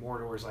but like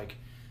Mordor's like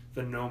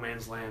the no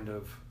man's land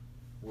of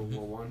World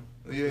War One?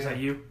 Yeah. Is that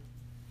you?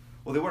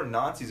 Well, they weren't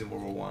Nazis in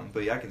World War One,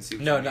 but yeah, I can see.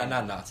 What No, you mean.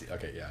 not Nazi.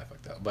 Okay, yeah, I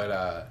fucked up.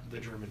 But The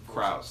German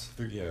forces.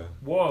 Kraus. yeah,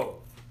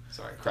 Whoa,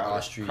 Sorry,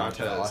 Austria,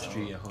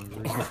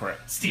 Hungary. Hungary.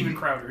 Steven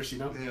Crowder's, you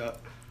know. Yeah.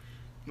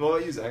 What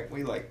about you, Zach? What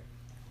do you like?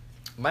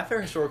 My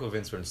favorite historical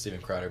events when Steven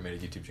Crowder made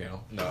a YouTube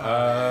channel. No,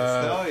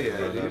 Oh yeah,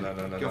 no, dude.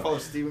 no. Go follow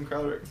Steven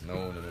Crowder.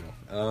 No.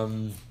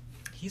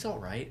 He's all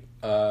right.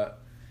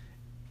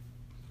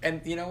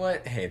 And you know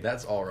what? Hey,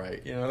 that's all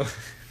right. You know,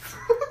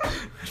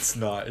 it's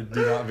not. It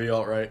do not be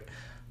all right.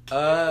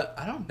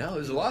 I don't know.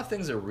 There's a lot of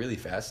things that really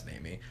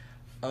fascinate me.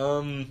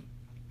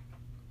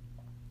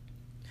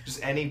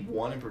 Just any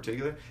one in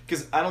particular?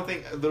 Because I don't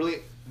think literally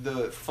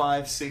the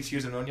 5-6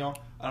 years I've known y'all,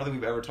 I don't think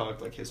we've ever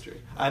talked like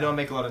history. I know I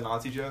make a lot of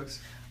Nazi jokes,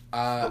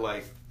 but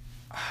like,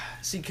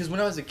 See, because when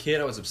I was a kid,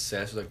 I was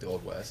obsessed with like the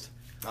Old West.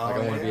 Like I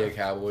oh, want to be yeah. a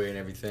cowboy and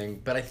everything.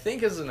 But I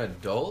think as an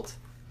adult,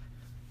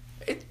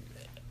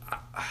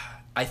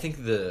 I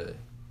think the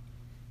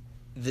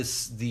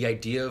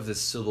idea of the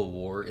Civil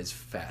War is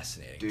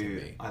fascinating to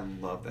Dude, me. I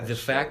love that. The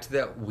shit. fact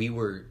that we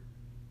were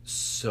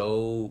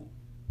so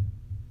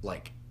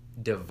like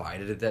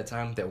divided at that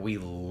time that we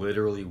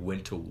literally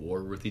went to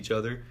war with each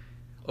other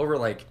over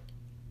like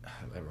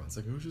everyone's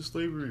like, it was just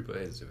slavery, but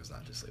it was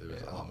not just slavery.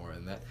 There was a lot more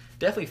than that.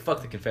 Definitely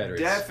fuck the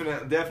Confederates.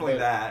 Definitely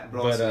that.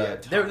 But also,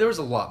 yeah, there was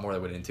a lot more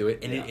that went into it,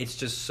 and Yeah. it's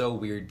just so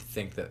weird to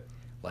think that,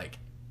 like,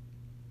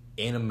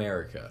 in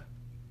America,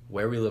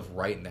 where we live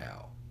right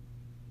now,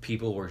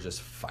 people were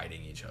just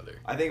fighting each other.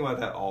 I think about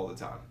that all the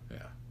time. Yeah.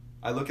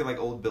 I look at like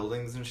old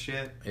buildings and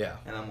shit, Yeah.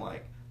 and I'm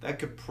like, that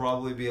could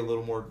probably be a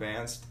little more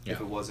advanced if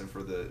Yeah. it wasn't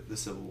for the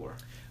Civil War.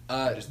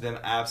 Uh, Just them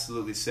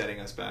absolutely setting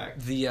us back.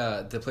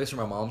 the place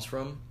where my mom's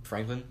from,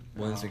 Franklin,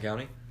 Williamson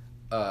County,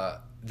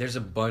 there's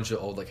a bunch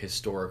of old, like,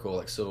 historical,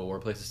 like, Civil War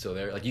places still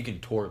there. Like, you can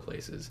tour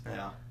places.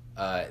 Yeah.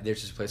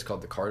 There's this place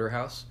called the Carter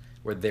House,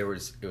 where it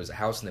was a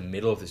house in the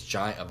middle of this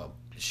of a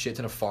shit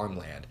ton of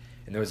farmland,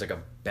 and there was like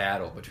a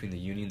battle between the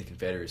Union and the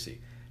Confederacy,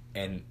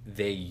 and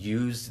they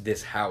used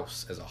this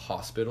house as a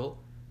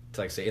hospital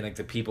to, like, say, and like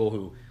the people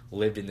who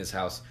lived in this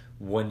house,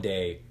 one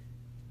day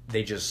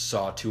they just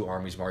saw two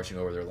armies marching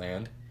over their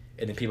land,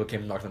 and then people came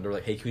and knocked on the door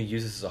like, hey, can we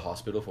use this as a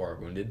hospital for our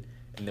wounded?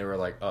 And they were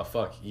like, oh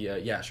fuck,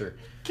 yeah, sure.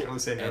 Can't really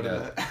say no And, to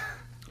that.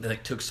 They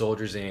like took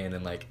soldiers in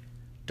and like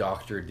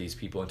doctored these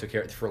people and took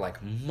care for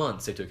like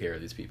months. They took care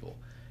of these people,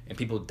 and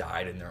people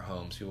died in their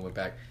homes. People went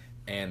back,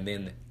 and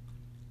then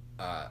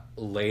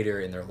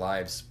later in their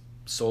lives,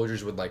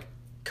 soldiers would like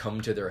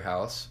come to their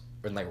house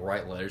and like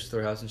write letters to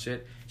their house and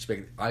shit. Just be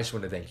like, I just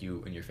want to thank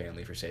you and your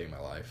family for saving my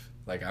life.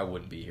 Like, I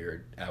wouldn't be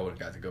here. I wouldn't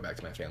got to go back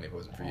to my family if it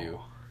wasn't for you.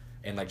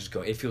 And like, just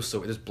go. It feels so.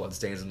 There's blood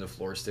stains on the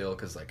floor still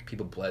because like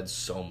people bled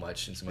so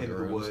much in some of Maybe the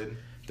the rooms. wood.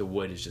 The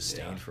wood is just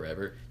stained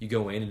forever. You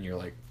go in and you're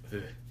like,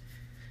 ugh,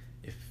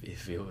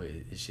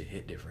 it should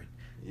hit different.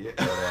 Yeah.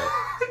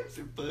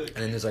 And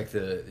then there's like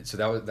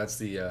that's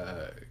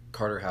the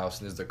Carter House,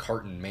 and there's the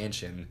Carton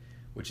Mansion,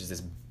 which is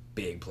this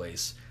big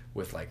place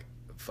with like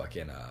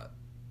fucking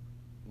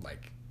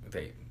like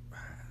they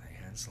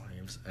had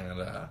slaves, and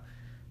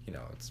you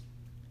know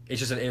it's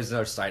just it's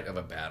another site of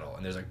a battle,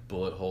 and there's like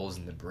bullet holes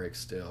in the brick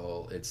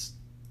still. It's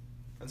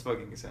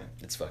fucking insane.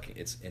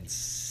 It's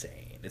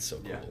insane. It's so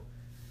cool. Yeah.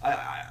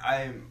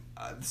 I'm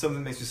something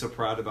that makes me so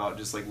proud about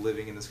just like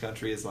living in this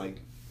country is like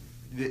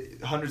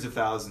hundreds of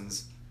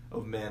thousands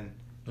of men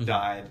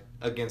died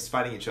against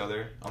fighting each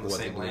other on the What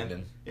they same believed land.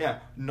 in. Yeah,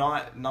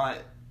 not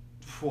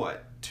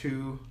what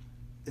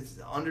it's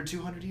under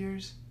 200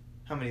 years.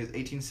 How many?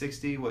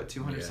 1860? What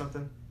 200 Yeah.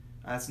 something?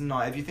 That's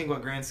not. If you think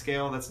about grand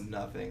scale, that's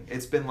nothing.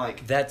 It's been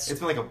like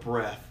a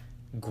breath.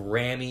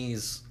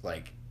 Grammy's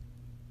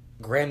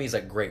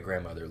great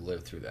grandmother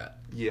lived through that.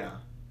 Yeah.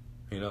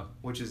 You know?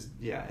 Which is,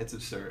 yeah, it's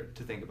absurd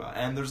to think about.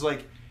 And there's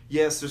like,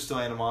 yes, there's still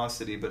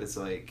animosity, but it's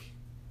like,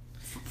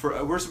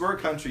 we're a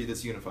country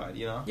that's unified,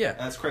 you know? Yeah. And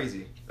that's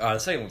crazy. The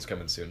second one's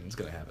coming soon. It's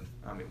gonna happen.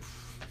 I mean,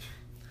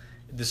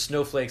 The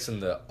snowflakes and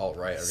the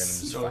alt-right are gonna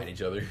just fight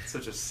each other.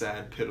 such a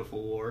sad,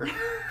 pitiful war.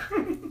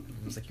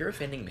 It's like, you're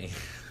offending me.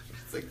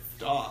 It's like,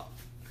 stop.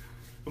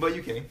 What about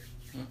you, Kenny?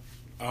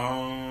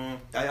 Are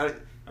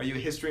you a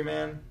history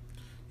man?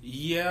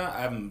 Yeah,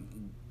 I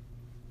haven't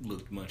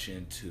looked much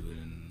into it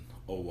in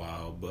a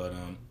while, but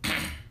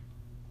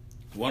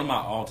one of my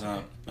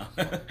all-time,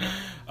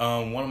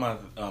 one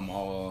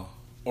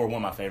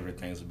of my favorite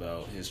things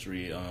about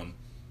history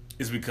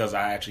is because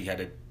I actually had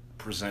to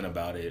present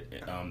about it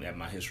at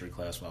my history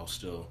class while I was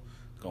still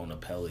going to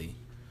Pele.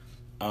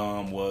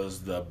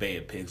 Was the Bay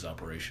of Pigs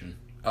operation.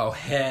 Oh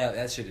hell,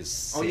 that shit is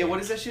sick. Oh yeah, what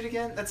is that shit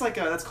again? That's like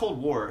that's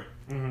Cold War.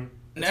 Mm-hmm.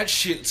 That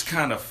shit's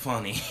kind of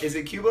funny. Is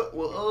it Cuba?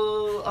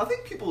 Well, I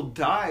think people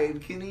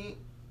died, Kenny.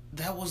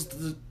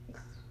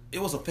 It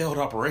was a failed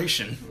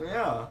operation.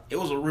 Yeah. It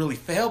was a really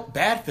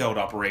bad failed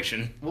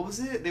operation. What was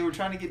it? They were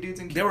trying to get dudes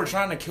in Cuba. They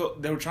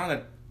were trying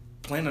to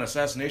plan an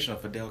assassination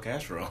of Fidel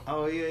Castro.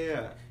 Oh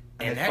yeah.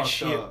 And they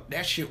fucked up.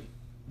 that shit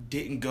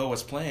didn't go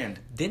as planned.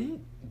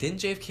 Didn't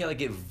JFK like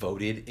get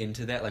voted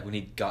into that? Like when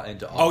he got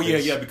into office? Oh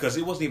yeah, because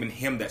it wasn't even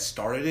him that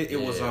started it.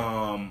 It was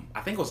Yeah.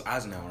 I think it was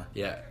Eisenhower.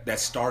 Yeah. That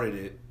started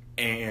it,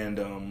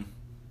 and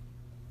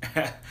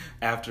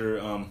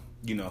after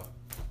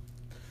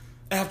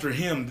after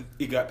him,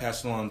 it got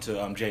passed on to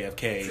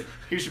JFK.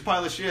 Here's your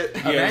pile of shit.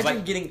 Yeah, it was Imagine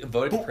like- getting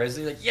voted to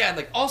president. Like, yeah, and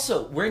like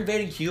also we're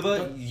invading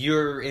Cuba.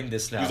 You're in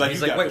this now. He's like,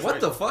 He's "You like, got wait, this what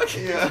right." the fuck?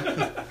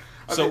 Yeah.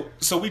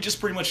 So we just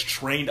pretty much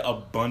trained a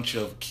bunch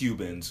of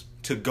Cubans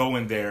to go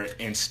in there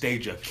and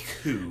stage a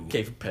coup.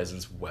 Gave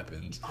peasants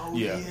weapons. Oh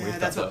Yeah, yeah, we thought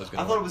that's that what was I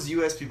gonna thought. work. It was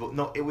U.S. people.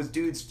 No, it was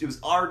dudes. It was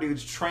our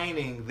dudes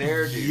training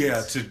their dudes.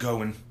 Yeah, to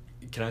go and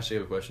Can I ask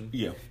you a question?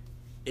 yeah.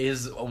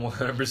 Is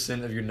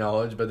 100% of your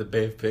knowledge about the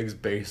Bay of Pigs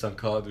based on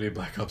Call of Duty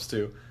Black Ops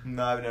 2?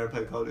 No, I've never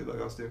played Call of Duty Black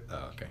Ops 2.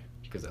 Oh, okay.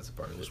 Because that's a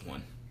part of It it. was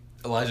one.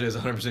 Elijah, is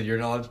 100% your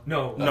knowledge?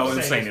 No, No, I'm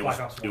it's saying it was.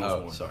 Black Ops It 1. was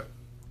Oh, one. sorry.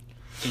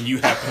 And you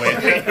have played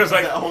it. It was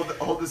like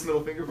hold this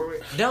middle finger for me.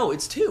 No,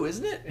 it's 2,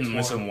 isn't it?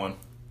 it's in one.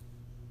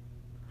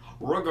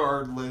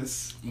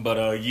 Regardless,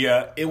 But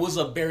yeah, it was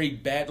a very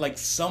bad. Like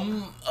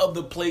some of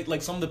the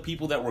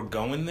people that were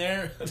going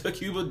there to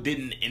Cuba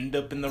didn't end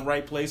up in the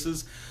right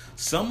places.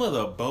 Some of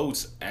the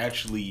boats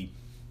actually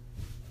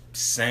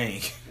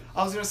sank.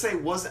 I was gonna say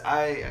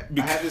I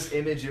had this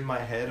image in my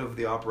head of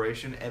the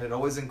operation, and it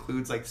always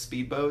includes like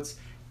speedboats,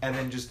 and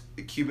then just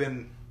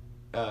Cuban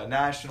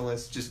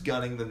nationalists just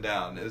gunning them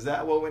down. Is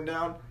that what went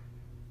down?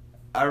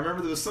 I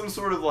remember there was some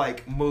sort of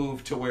like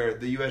move to where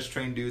the U.S.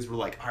 trained dudes were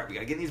like, all right, we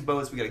gotta get in these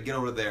boats, we gotta get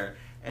over there,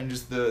 and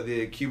just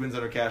the Cubans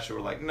under Castro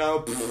were like,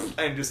 no,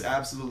 and just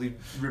absolutely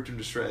ripped him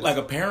to shreds. Like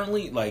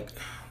apparently, like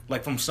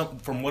from some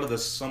of the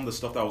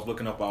stuff that I was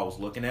looking up while I was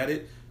looking at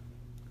it,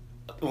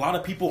 a lot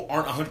of people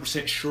aren't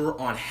 100% sure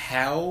on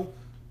how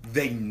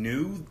they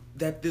knew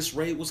that this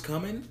raid was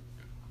coming,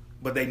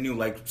 but they knew.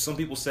 Like some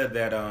people said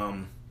that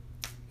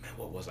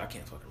what was it? I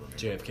can't fucking remember.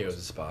 JFK was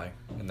a spy,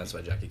 and that's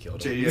why Jackie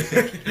killed him.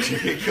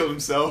 JFK killed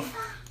himself.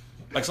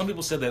 Like some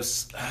people said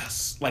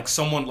that like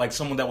someone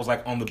that was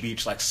like on the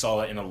beach like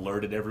saw it and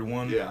alerted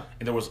everyone. Yeah.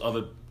 And there was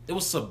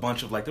a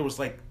bunch of like there was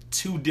like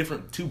two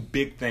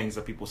big things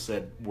that people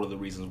said were the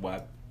reasons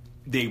why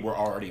they were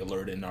already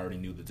alerted and already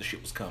knew that the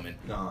shit was coming.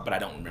 Uh-huh. But I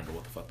don't remember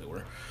what the fuck they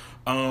were.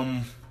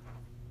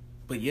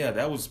 But yeah,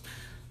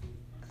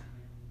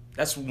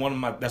 that's one of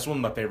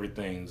my favorite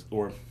things,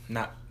 or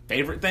not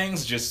favorite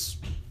things, just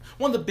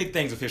one of the big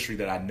things of history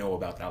that I know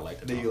about that I like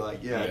to That talk you about.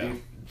 like, yeah,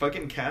 dude.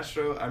 Fucking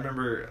Castro, I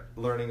remember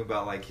learning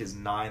about like his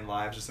 9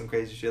 lives or some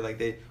crazy shit.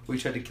 Like we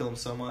tried to kill him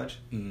so much.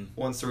 Mhm.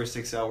 One story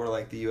sticks out where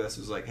like the U.S.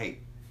 was like, hey,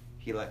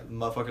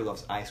 motherfucker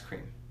loves ice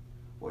cream.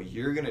 What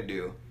you're gonna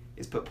do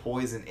is put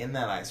poison in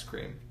that ice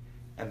cream,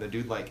 and the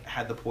dude like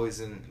had the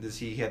poison.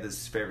 He had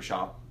this favorite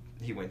shop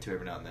he went to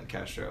every now and then,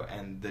 Castro,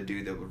 and the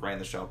dude that ran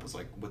the shop was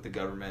like with the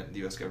government, the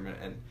U.S. government,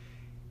 and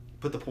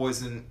put the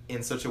poison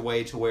in such a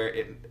way to where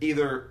it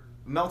either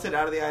melted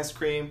out of the ice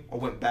cream or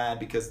went bad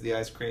because of the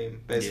ice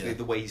cream. Basically,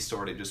 the way he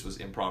stored it just was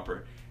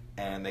improper.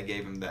 And they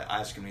gave him the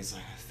ice cream, and he's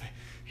like,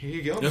 here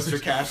you go,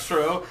 Mr.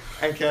 Castro.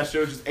 And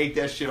Castro just ate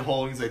that shit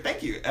whole, and he's like,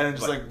 thank you. And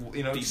just like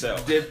you know, peace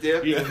out. dip.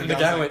 Yeah. And The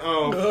guy went,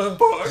 oh,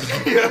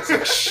 fuck.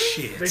 Yeah.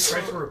 Shit. They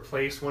tried to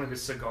replace one of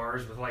his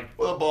cigars with like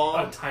With a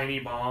bomb. a tiny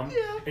bomb.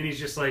 Yeah. And he's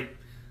just like,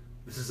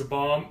 this is a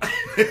bomb.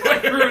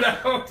 Like threw it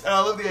out. And I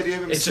love the idea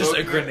of him It's just a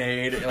smoking it.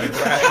 grenade, like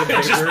wrapped in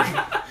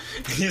paper.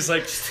 He's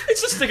like, it's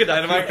just a stick of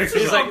dynamite.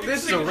 He's like,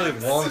 this is a really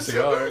long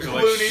cigar. Like,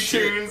 Looney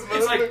shit. Tunes.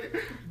 It's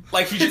like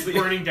Like he it's just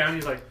burning down.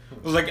 He's like,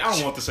 was like, I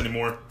don't want this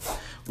anymore.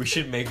 We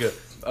should make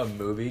a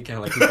movie, kind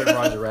of like Who Framed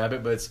Roger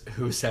Rabbit, but it's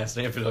Who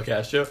Assassinated Fidel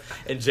Castro,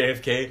 and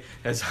JFK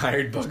has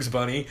hired Bugs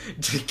Bunny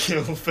to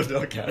kill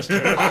Fidel Castro.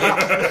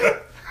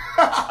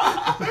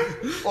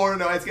 Or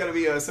no, it's gotta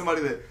be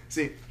somebody that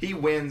he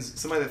wins.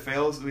 Somebody that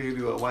fails, we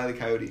do a Wile E.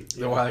 Coyote.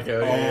 The Wile E.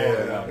 Coyote.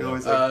 yeah. He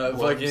always, like,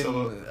 blows himself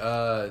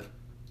Fucking,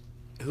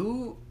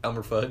 who?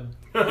 Elmer Fudd.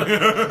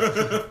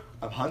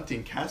 I'm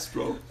hunting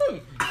Castro.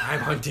 I'm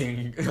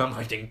hunting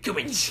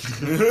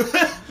Cubans.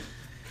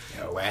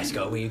 Yo,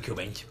 Rascal, we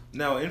Cubans.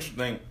 Now,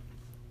 interesting.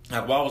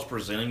 Like while I was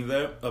presenting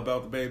that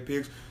about the baby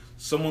pigs,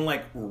 someone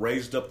like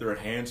raised up their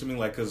hand to me,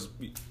 like because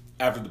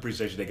after the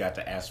presentation they got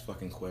to ask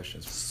fucking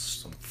questions.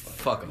 Some fucking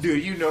Fuck 'em.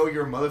 Dude, you know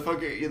you're a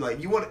motherfucker. You're like,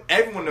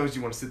 everyone knows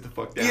you want to sit the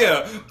fuck down.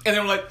 Yeah, and they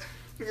were like,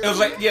 it was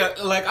like, yeah,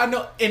 like I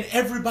know, and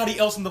everybody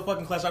else in the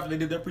fucking class after they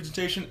did their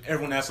presentation,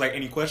 everyone asked like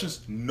any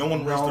questions. No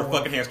one raised their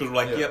fucking hands because we're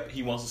like, Yeah. yep,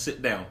 he wants to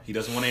sit down. He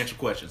doesn't want to answer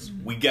questions.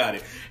 We got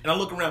it. And I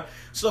look around.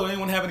 So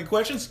anyone have any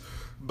questions?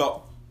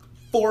 About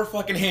 4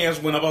 fucking hands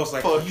went up. I was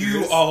like, Fuck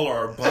you this. all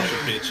are a bunch of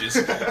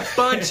bitches.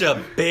 Bunch of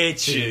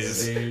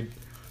bitches, dude.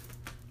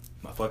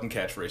 My fucking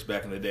catchphrase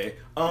back in the day.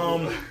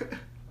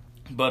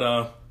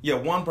 But yeah,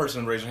 one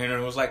person raised their hand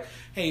and was like,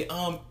 hey,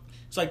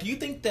 it's like, do you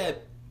think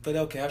that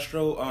Fidel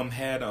Castro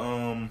had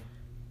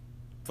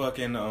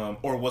fucking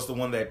or was the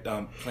one that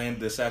planned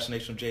the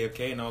assassination of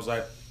JFK? And I was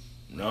like,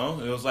 no.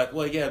 It was like,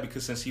 well, yeah,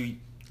 because since he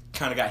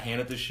kind of got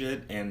handed the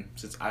shit, and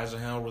since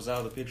Eisenhower was out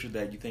of the picture,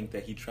 that you think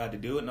that he tried to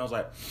do it? And I was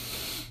like,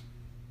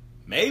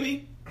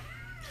 maybe.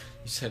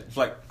 You said, It's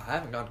like, I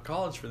haven't gone to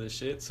college for this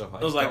shit, so I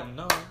was just like- don't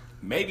know.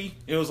 maybe.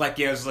 It was like,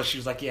 yeah, it was like, she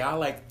was like, yeah, I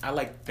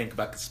like think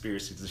about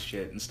conspiracies and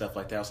shit and stuff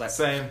like that. I was like,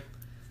 Same.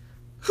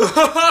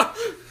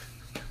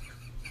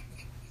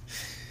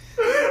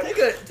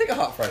 Take a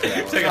hot fry for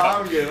that one. Take a No,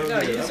 hot- I'm good. No,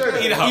 I'm you good. deserve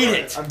I'm it. good. Eat Eat it.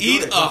 it. I'm Eat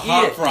good. a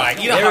hot fry. Eat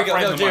a There hot we go.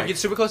 fry. No, in the Jared, mic. get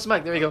super close to the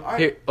mic. There we go. All right.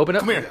 Here, open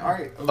up. Come here. All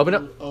right. Open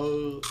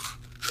up.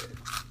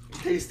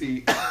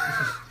 Tasty.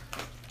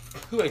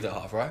 Who ate the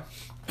hot fry?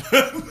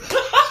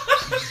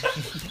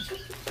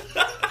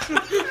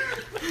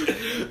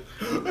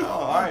 Oh,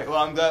 all right. Well,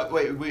 I'm glad.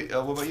 Wait. What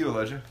about you,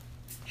 Elijah?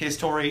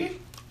 History.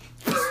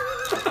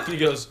 He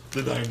goes,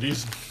 the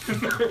 90s.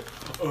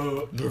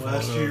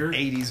 last year.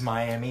 80s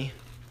Miami.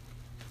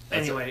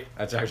 Anyway,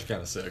 That's actually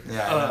kind of sick.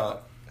 Yeah. I know.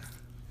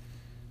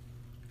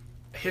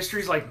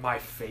 history's like my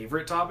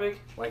favorite topic.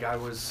 Like I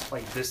was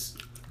like this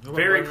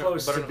very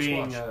close to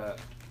being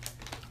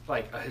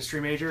like a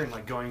history major and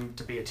like going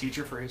to be a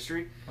teacher for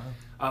history.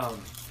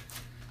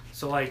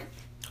 So like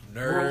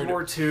Nerd. World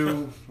War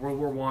II, World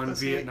War One,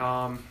 Pussy.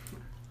 Vietnam,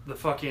 the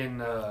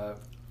fucking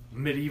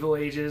medieval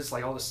ages,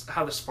 like all this,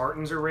 how the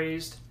Spartans are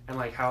raised, and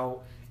like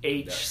how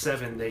age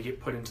 7 they get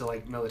put into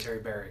like military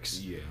barracks.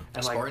 Yeah.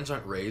 And like Spartans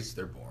aren't raised,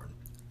 they're born.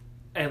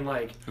 and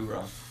like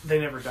Hoorah. they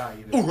never die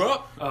either.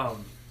 Hoorah!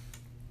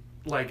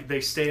 Like they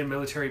stay in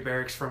military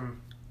barracks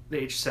from the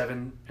age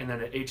 7, and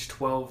then at age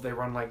 12 they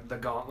run like the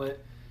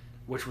gauntlet,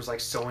 which was like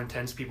so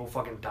intense people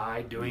fucking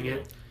died doing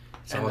it.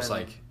 It's And almost then-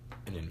 like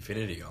an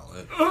Infinity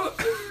Gauntlet.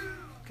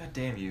 God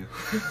damn you.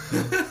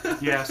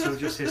 Yeah, so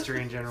just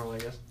history in general, I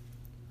guess.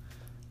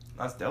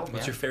 That's dope, man.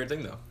 What's your favorite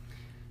thing though?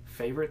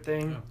 Favorite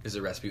thing? Is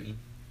it Rasputin?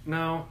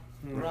 No.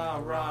 Rah,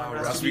 rah,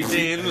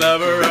 Rasputin,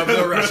 lover of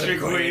the Russian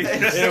queen.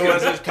 It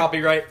was his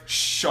copyright.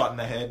 Shot in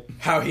the head.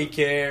 How he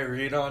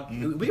carried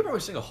on. We could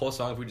probably sing a whole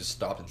song if we just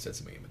stopped and said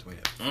something in between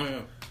it. Oh,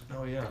 yeah.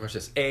 Oh yeah. Of course,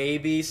 it's A,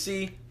 B,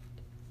 C,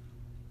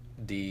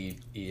 D,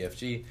 E, F,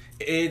 G.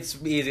 It's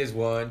easy as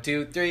 1,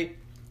 2, 3,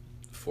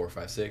 4,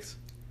 5, 6.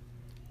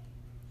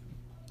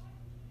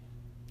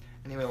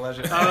 Anyway,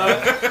 legend.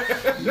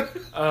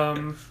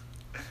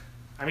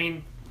 I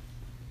mean,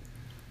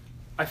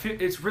 I feel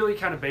it's really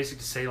kind of basic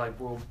to say like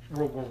World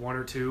War One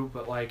or two,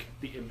 but like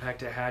the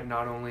impact it had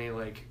not only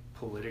like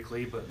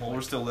politically but well, like,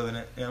 we're still living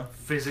it. Yeah.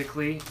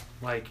 physically.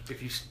 Like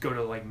if you go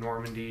to like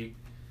Normandy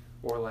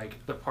or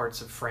like the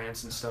parts of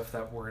France and stuff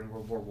that were in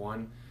World War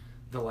One,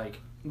 the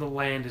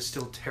land is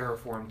still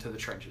terraformed to the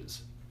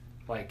trenches.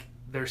 Like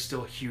there's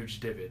still huge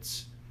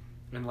divots,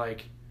 and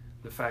like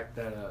the fact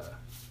that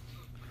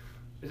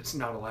it's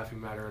not a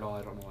laughing matter at all.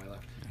 I don't know why I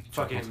laughed.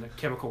 Fucking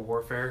chemical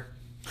warfare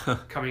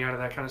coming out of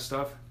that kind of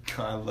stuff.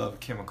 I love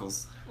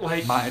chemicals.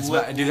 Like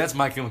Dude, that's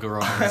My Chemical I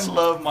Romance.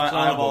 love my Son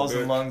of a eyeballs bitch.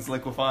 and lungs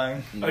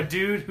liquefying. a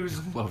dude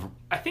who's Love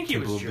I think he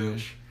was Temple of Doom.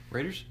 Jewish.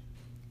 Raiders?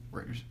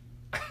 Raiders.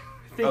 I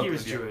think he Oh,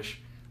 was yeah. Jewish.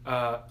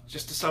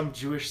 Just some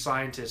Jewish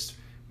scientist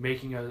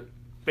making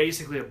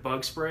basically a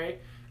bug spray,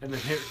 and then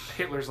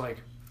Hitler's like,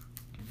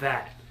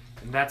 that,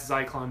 and that's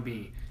Zyklon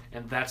B,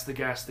 and that's the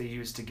gas they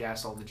used to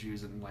gas all the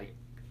Jews in like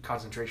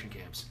concentration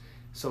camps.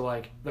 So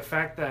like the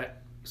fact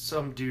that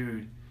some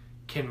dude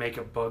can make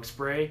a bug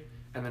spray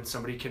and then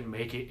somebody can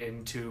make it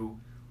into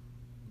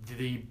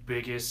the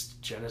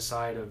biggest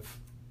genocide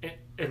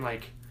in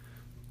like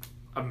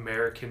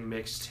American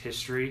mixed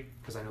history,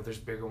 because I know there's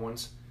bigger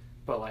ones,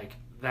 but like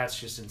that's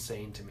just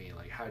insane to me.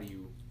 Like how do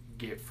you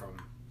get from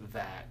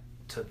that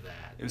to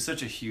that? It was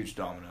such a huge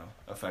domino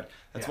effect.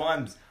 That's Yeah.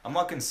 why I'm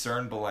not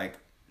concerned, but like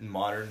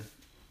modern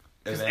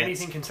 'Cause events,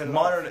 anything can set it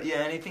modern, off. yeah,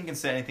 anything can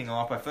set anything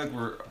off. I feel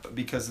like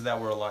because of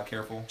that we're a lot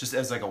careful, just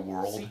as like a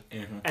world,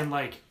 And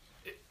like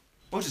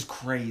which is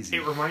crazy.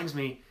 it reminds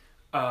me,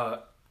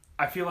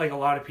 I feel like a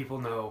lot of people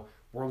know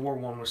World War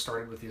One was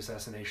started with the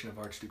assassination of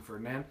Archduke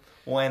Ferdinand.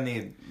 Well, and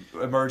the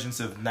emergence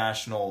of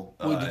national.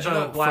 Well, did you The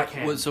know Black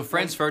Hand. So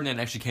Franz Ferdinand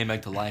actually came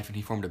back to life and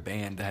he formed a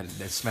band that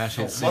smashed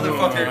hits.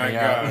 Motherfucker. Oh my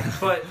God.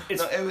 But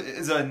it's No, it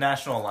was a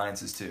national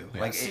alliances too.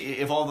 Yeah. Like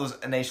if all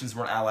those nations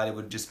weren't allied, it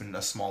would have just been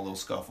a small little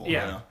scuffle.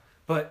 yeah, You know?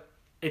 but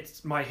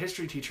it's my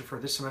history teacher for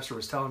this semester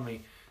was telling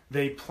me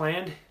they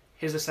planned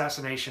his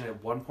assassination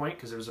at one point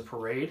because there was a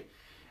parade,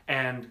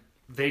 and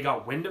they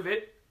got wind of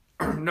it.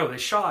 No, they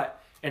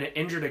shot and it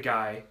injured a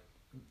guy.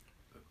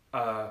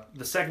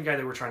 The second guy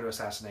they were trying to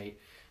assassinate,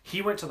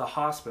 he went to the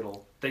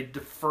hospital. They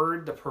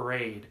deferred the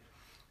parade,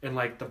 and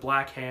like the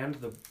Black Hand,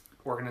 the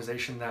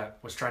organization that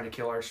was trying to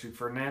kill Archduke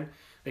Ferdinand,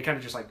 they kind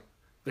of just like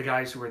the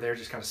guys who were there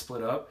just kind of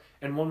split up,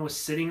 and one was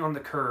sitting on the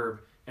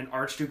curb, and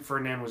Archduke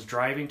Ferdinand was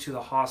driving to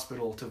the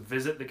hospital to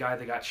visit the guy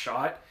that got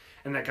shot,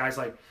 and that guy's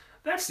like,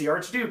 "That's the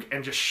Archduke,"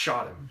 and just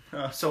shot him.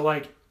 So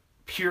like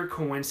pure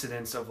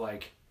coincidence of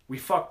like we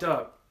fucked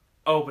up.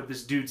 Oh, but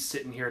this dude's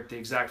sitting here at the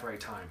exact right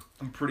time.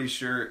 I'm pretty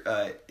sure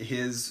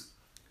his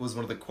was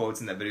one of the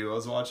quotes in that video I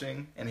was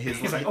watching, and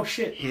He's like, "Oh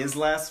shit." his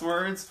last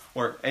words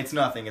were, "It's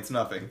nothing, it's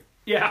nothing."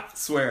 Yeah.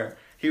 Swear.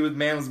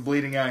 Man was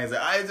bleeding out. He's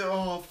like,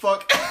 oh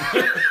fuck.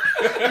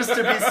 Just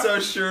to be so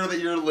sure that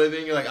you're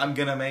living, you're like, I'm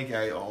gonna make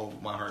it. Oh,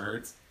 my heart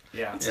hurts.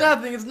 Yeah. It's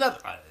nothing. It's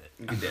nothing.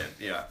 You did,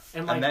 yeah. And,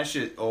 And, like- that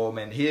shit, oh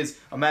man,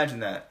 imagine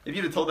that. If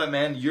you'd have told that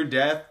man, your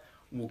death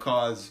will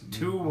cause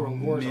 2 World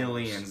Wars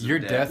millions Your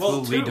of death deaths. Well,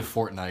 will lead two. to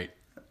Fortnite.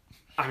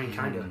 I mean,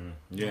 kind of.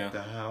 Yeah. What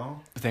the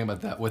hell? Think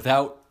about that.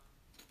 Without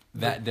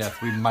that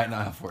death, we might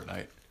not have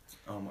Fortnite.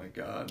 Oh my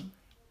god.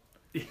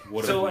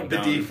 What So, have like, we The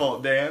done?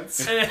 default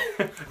dance.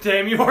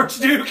 Damn you,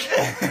 Archduke!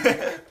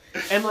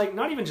 And like,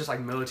 not even just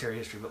like military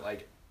history, but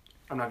like,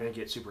 I'm not gonna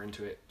get super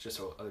into it just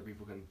so other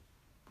people can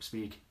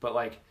speak. But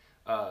like,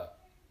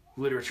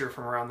 literature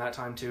from around that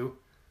time too,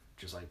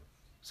 just like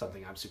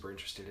something I'm super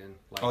interested in.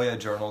 Like, Oh yeah,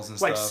 journals and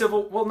like stuff.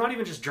 well, not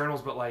even just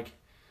journals, but like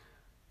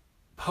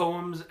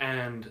poems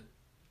and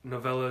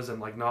novellas and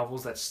like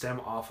novels that stem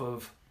off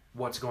of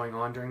what's going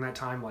on during that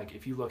time. Like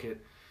if you look at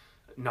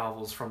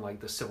novels from like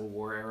the Civil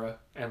War era,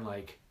 and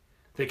like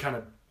they kind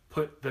of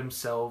put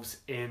themselves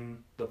in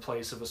the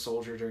place of a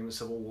soldier during the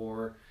Civil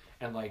War,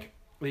 and like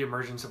the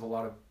emergence of a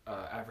lot of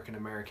African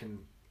American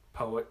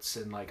poets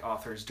and like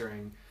authors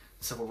during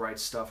civil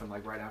rights stuff and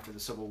like right after the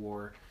Civil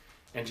War,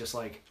 and just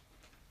like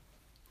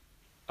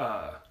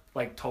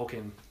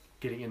Tolkien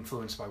getting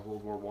influenced by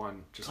World War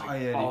One, just like Oh,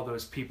 yeah, all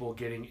those people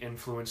getting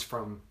influenced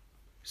from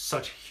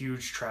such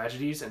huge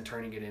tragedies and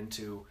turning it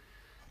into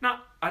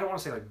I don't want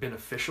to say like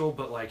beneficial,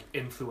 but like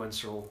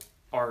influential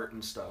art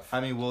and stuff. I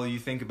mean, well, you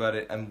think about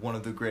it, I'm one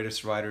of the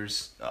greatest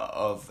writers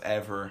of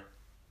ever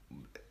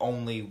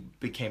only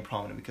became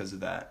prominent because of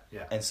that.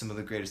 Yeah. And some of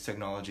the greatest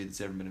technology that's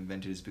ever been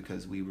invented is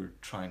because we were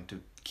trying to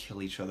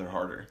kill each other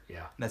harder.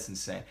 Yeah. That's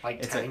insane. Like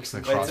it's tanks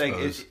and it's like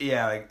crossbows.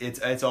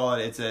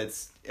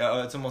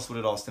 it's almost what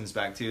it all stems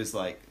back to is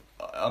like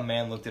a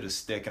man looked at a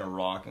stick and a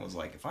rock and was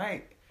like, if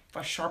I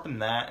sharpen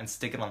that and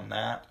stick it on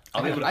that,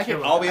 I'll be able to I kill.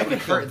 can, I'll be I able to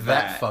can kill hurt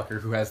that fucker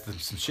who has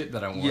some shit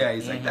that I want. Yeah,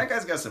 he's like, that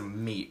guy's got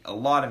some meat, a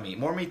lot of meat,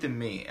 more meat than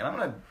me, and I'm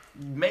gonna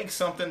make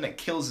something that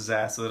kills his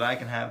ass so that I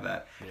can have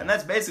that. Yeah. And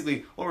that's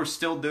basically what we're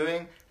still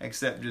doing,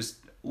 except just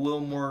a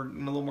little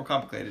more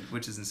complicated,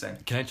 which is insane.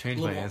 Can I change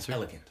A my little more answer?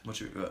 elegant. What's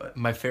your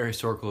My favorite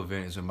historical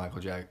event is when Michael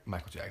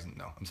Jackson.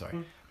 No, I'm sorry.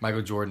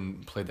 Michael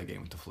Jordan played that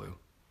game with the flu.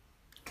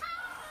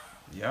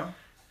 yeah?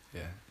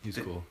 Yeah, he was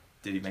cool.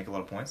 Did he make a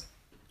lot of points?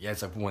 Yeah,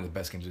 it's like one of the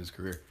best games of his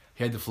career.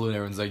 He had the flu and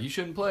everyone's like, you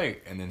shouldn't play.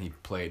 And then he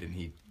played and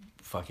he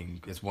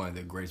fucking, it's one of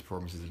the greatest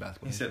performances in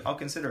basketball. He said, I'll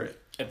consider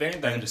it. If And then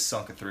anything, just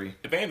sunk a 3.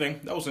 if anything,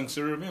 that was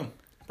inconsiderate of him.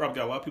 Probably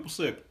got a lot of people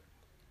sick.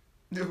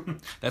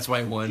 That's why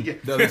he won. Yeah.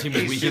 The other team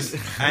was He's weak. just,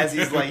 as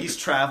he's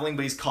traveling,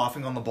 but he's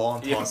coughing on the ball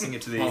and tossing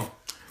it to the... Oh.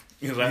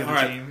 He was like, the all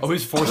other right. team. Oh,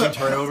 he's forcing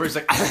turnovers. He's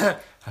like,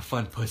 have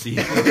fun, pussy.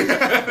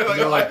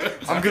 They're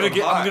like, I'm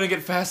gonna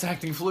get fast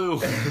acting flu.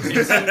 None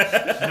of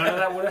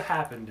that would have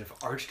happened if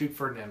Archduke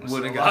Ferdinand was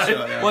Would've still got alive.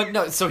 shot, yeah. Well,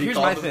 no. So He here's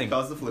caused my the- thing.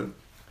 Caused the flu.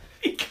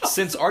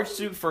 Since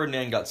Archduke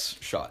Ferdinand got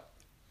shot,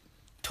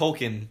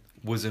 Tolkien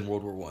was in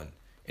World War One,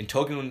 and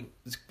Tolkien,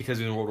 because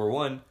he was in World War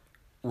One,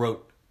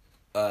 wrote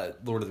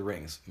Lord of the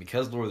Rings.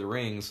 Because Lord of the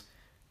Rings,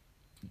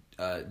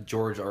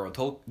 George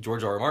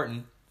R.R.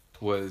 Martin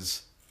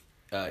was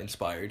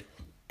inspired,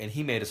 and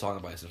he made a Song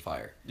of Ice and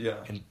Fire. Yeah.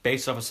 And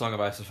based off a Song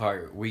of Ice and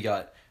Fire, we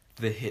got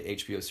the hit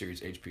HBO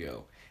series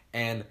HBO,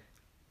 and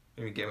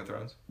Maybe Game of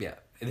Thrones. yeah,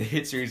 the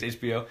hit series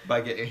HBO.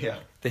 Yeah.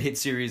 The hit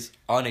series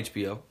on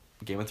HBO,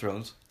 Game of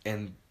Thrones,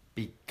 and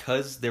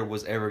because there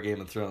was ever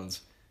Game of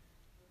Thrones,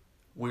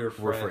 We're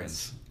we're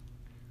friends.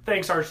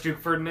 Thanks, Archduke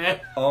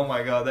Ferdinand. Oh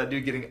my god, that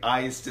dude getting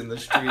iced in the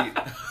street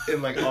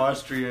in like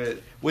Austria.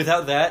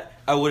 Without that,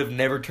 I would have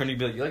never turned to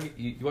be like,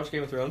 you watch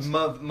Game of Thrones?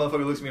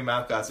 Motherfucker looks at me in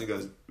math class and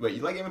goes, "Wait,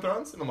 you like Game of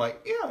Thrones?" And I'm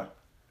like, "Yeah."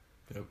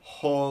 Yep.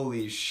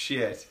 Holy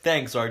shit!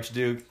 Thanks,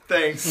 Archduke.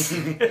 Thanks,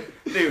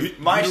 dude.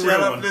 My You the shut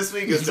real up one. this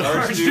week is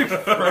Archduke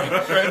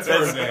Franz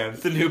Ferdinand.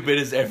 The new bit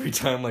is every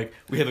time like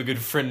we have a good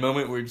friend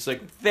moment, we're just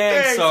like,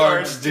 thanks,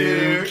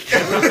 Archduke.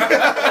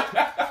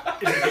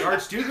 Is it the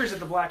Archduke or is it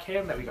the Black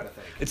Hand that we gotta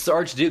thank? It's the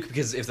Archduke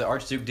because if the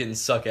Archduke didn't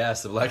suck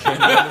ass, the Black Hand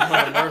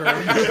would murder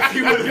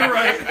him. You're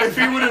right. If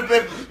he would have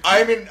been,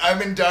 I'm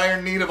in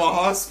dire need of a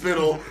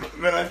hospital.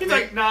 Then I He's think,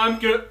 like, nah, I'm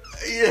good.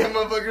 yeah,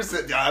 motherfucker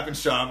said, "Yeah, I've been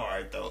shot. I'm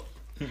alright though.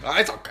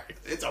 It's okay.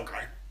 It's okay."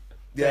 Thanks,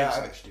 Yeah,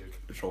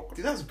 Archduke.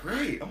 dude, that was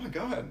great. Oh my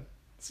god.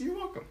 So you're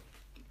welcome.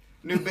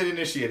 New bit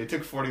initiated.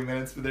 Took 40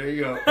 minutes, but there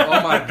you go.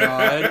 Oh my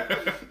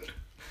god.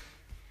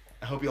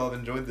 I hope you all have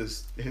enjoyed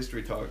this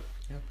history talk.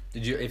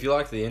 Did you? If you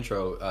liked the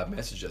intro,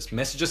 message us.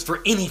 Message us for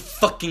any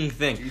fucking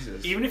thing.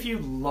 Jesus. Even if you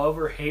love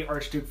or hate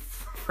Archduke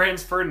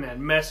Franz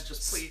Ferdinand, message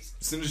us, please.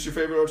 Send us your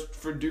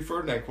favorite Duke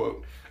Ferdinand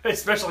quote.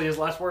 Especially his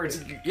last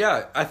words.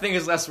 Yeah, I think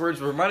his last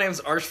words were, "My name's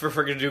Arch for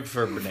friggin' Duke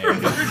Ferdinand."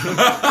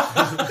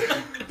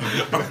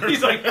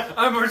 He's like,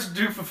 I'm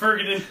Archduke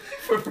Ferdinand.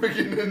 For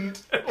freaking.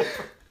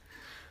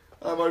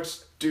 I'm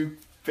Archduke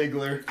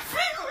Figler.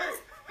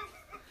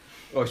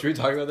 Oh, should we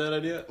talk about that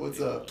idea? What's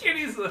up?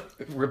 Kitty's the...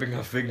 Ripping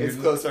off Fig It's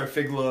Newton. close. Sorry,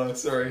 Figla.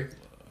 Sorry.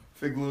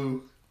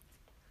 Figlu.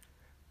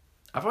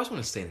 I've always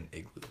wanted to stay in an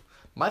igloo.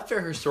 My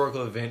favorite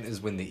historical event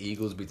is when the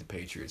Eagles beat the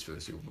Patriots for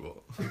the Super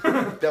Bowl.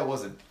 That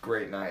was a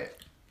great night.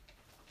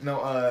 No,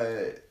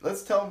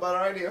 let's tell them about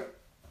our idea.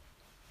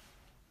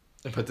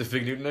 About the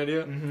Fig Newton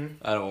idea? Mm-hmm.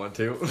 I don't want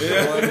to.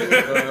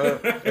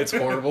 It's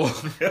horrible.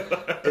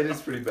 It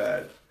is pretty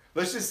bad.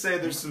 Let's just say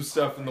there's some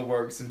stuff in the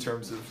works in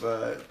terms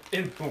of,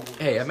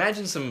 Hey,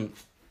 imagine some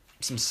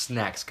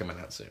snacks coming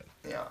out soon.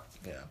 yeah.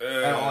 Yeah.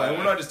 And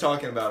we're not just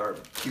talking about our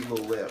cute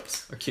little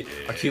lips. Our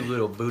cute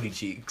little booty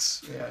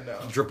cheeks Yeah, no.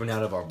 dripping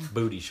out of our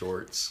booty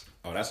shorts.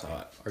 Oh, that's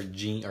hot. Our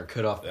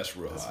cut off That's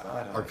real That's hot.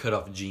 not our cut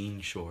off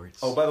jean shorts.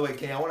 Oh, by the way,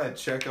 Kenny, I want to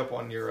check up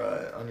on your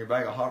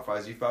bag of hot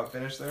fries. You about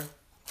finished there?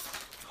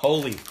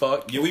 Holy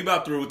fuck. Yeah, we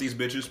about through with these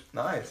bitches.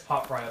 Nice.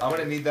 hot fry. I'm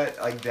gonna need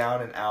that like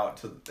down and out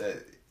to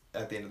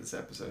at the end of this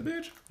episode.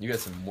 Bitch. You got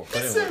some more.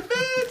 That's it,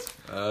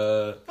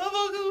 bitch.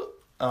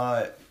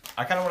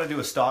 I kind of want to do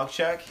a stock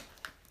check.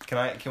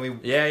 Can we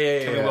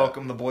Yeah. Can we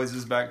welcome the boys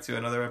back to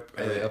another?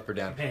 Are they up or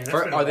down? Man, that's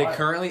been a Are they while.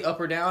 currently up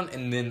or down?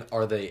 And then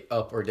are they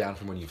up or down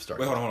from when you've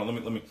started? Wait, hold on.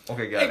 Let me.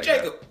 Okay, got Hey, it.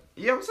 Jacob.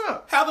 Yeah, what's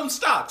up? How them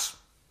stocks?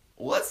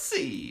 Let's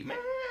see, man.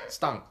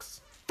 Stonks.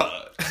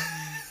 Fuck.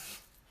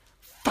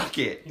 Fuck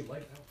it. You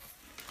like that?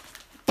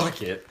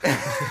 Fuck it.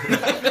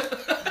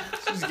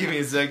 Just give me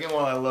a second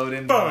while I load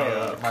in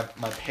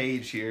my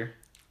page here.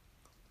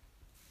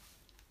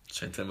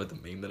 Should I tell them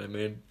about the meme that I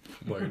made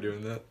while you're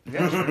doing that?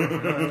 Yeah,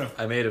 sure.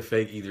 I made a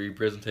fake E3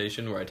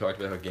 presentation where I talked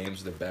about how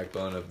games are the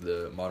backbone of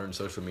the modern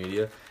social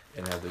media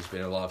and how there's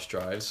been a lot of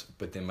strives.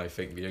 But then my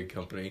fake media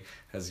company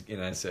has,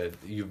 and I said,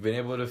 you've been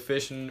able to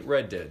fish in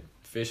Red Dead,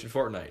 fish in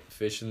Fortnite,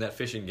 fish in that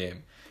fishing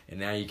game, and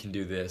now you can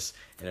do this,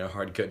 and a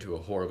hard cut to a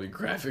horribly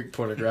graphic,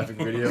 pornographic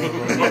video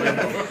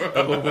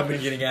of a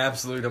woman getting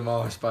absolutely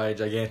demolished by a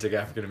gigantic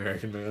African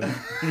American man.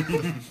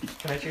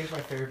 Can I change my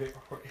favorite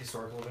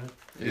historical event?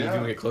 You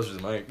can get closer to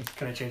the mic.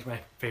 Can I change my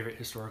favorite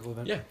historical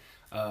event?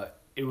 Yeah.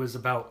 It was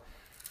about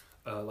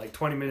like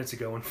 20 minutes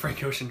ago when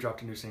Frank Ocean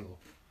dropped a new single.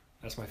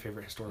 That's my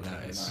favorite historical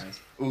event. Nice.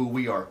 Ooh,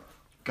 we are.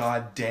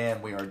 God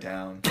damn, we are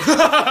down.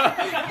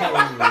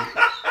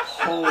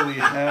 Holy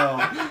hell.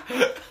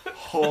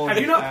 Holy Have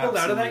you not pulled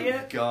out of that absolute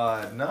yet?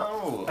 God,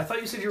 no. I thought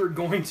you said you were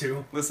going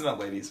to. Listen up,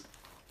 ladies.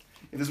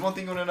 If there's one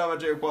thing you want to know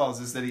about Jake Wells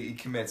is that he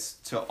commits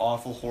to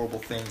awful, horrible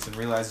things and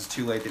realizes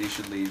too late that he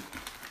should leave.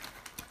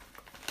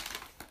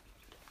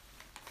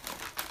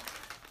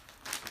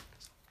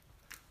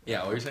 Yeah,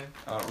 what were you saying?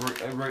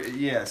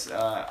 Yes,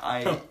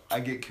 I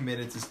get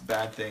committed to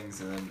bad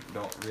things and then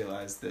don't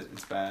realize that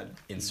it's bad.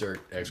 Insert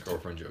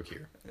ex-girlfriend joke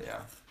here.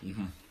 Yeah.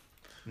 Mm-hmm.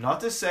 Not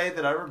to say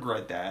that I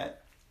regret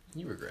that.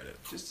 You regret it.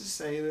 Just to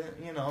say that,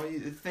 you know, you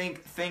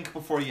think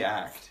before you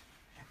act.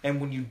 And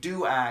when you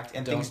do act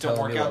and Don't things don't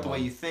tell work me out love the way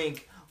them. you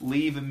think,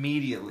 leave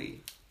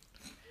immediately.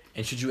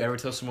 And should you ever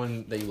tell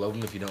someone that you love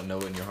them if you don't know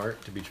it in your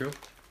heart to be true?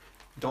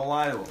 Don't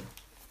lie to them.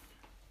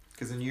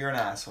 Because then you're an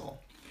asshole.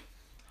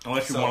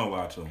 Unless you So- want to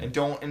lie to them. And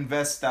don't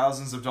invest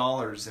thousands of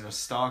dollars in a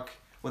stock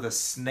with a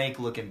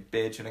snake-looking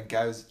bitch and a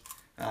guy who's...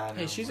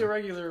 Hey, she's a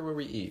regular where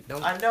we eat.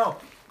 Don't. I know.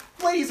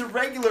 Lady's a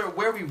regular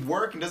where we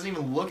work and doesn't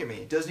even look at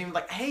me. Doesn't even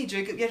like, hey,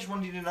 Jacob, yeah, just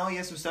wanted you to know,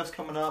 yeah, some stuff's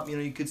coming up. You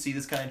know, you could see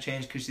this kind of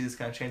change, could see this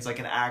kind of change. Like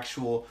an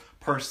actual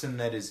person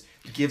that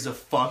gives a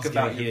fuck He's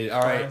about getting your heated.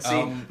 All right,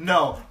 currency.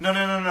 No.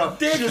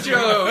 Dick Just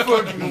joke.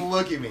 fucking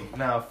look at me.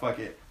 No, fuck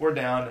it. We're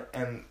down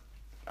and...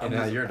 And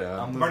now you're down.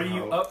 I'm Are losing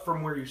you hope. up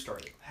from where you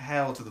started?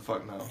 Hell to the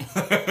fuck no.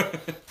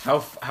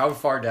 How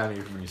far down are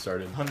you from when you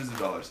started? Hundreds of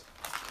dollars.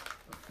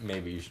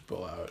 Maybe you should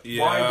pull out.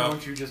 Yeah. Why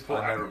don't you just pull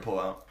I out? never pull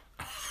out.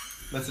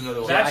 That's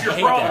another one. That's I your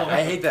hate problem. That.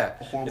 I hate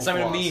that. Horrible It's not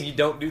even flaws. mean. You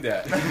don't do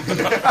that.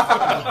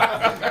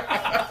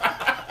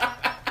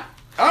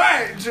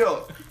 Alright,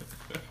 chill.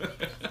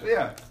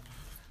 Yeah.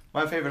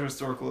 My favorite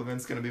historical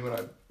event's gonna be when I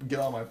get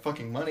all my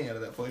fucking money out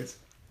of that place.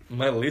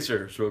 My least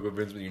favorite struggle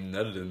events when you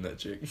nutted in that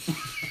chick.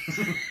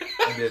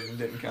 It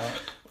didn't count.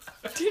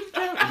 Didn't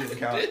count. It didn't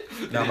count. It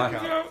Not didn't my,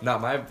 count.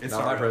 not my, It's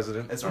not my real.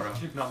 president. It's not real.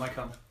 Not my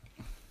cum.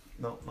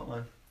 No, not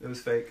mine. It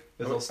was fake.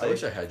 It was all I stage.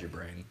 wish I had your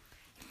brain.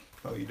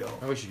 No, you don't.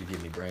 I wish you could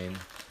give me brain.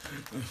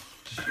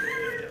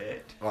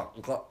 Shit.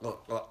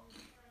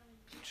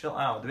 Chill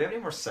out. Do we have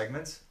any more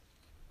segments?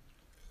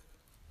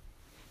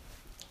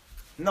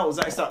 No,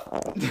 Zach, stop.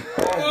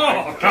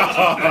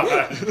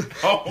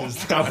 Oh,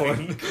 There's that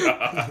one.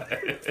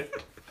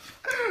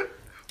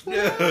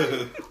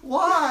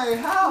 Why?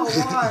 How?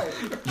 Why?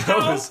 That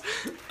was.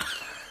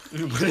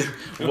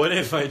 What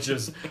if I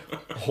just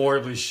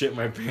horribly shit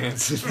my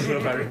pants into the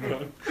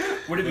microphone?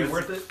 Would it be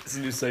worth it? It's a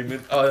new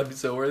segment. Oh, that'd be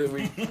so worth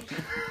it.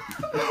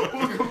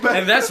 Welcome back.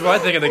 And that's what I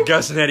think of the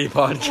Gus and Eddie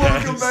podcast.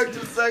 Welcome back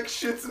to Zach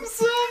Shits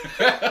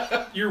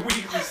Himself. Your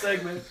weekly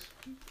segment.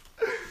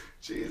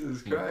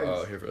 Jesus Christ.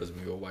 Oh, here for us, let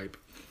me go wipe.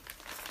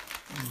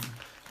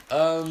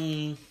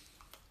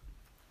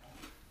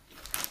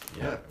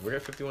 Yeah, we're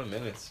at 51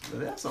 minutes.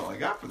 That's all I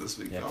got for this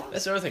week, Yeah, fellas.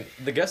 that's the other thing.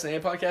 The Gus and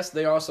Eddie podcast,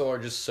 they also are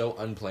just so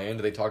unplanned.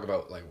 They talk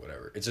about like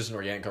whatever. It's just an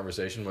organic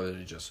conversation, whether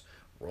they just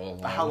roll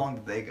along. How long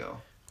did they go?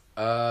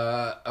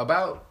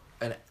 About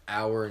an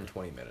hour and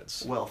 20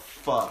 minutes. Well,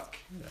 fuck.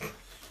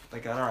 They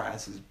got our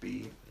asses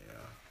beat. Yeah,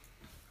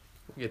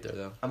 we'll get there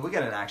though. We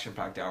got an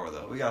action-packed hour,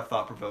 though. We got a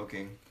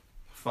thought-provoking,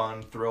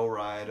 fun thrill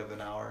ride of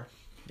an hour.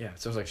 Yeah, it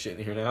sounds like shit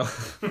in here now.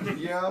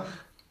 Yeah.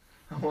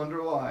 I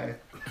wonder why.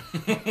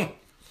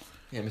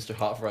 Yeah, Mr.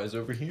 Hot Fries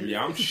over here.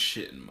 Yeah, I'm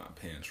shitting my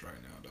pants right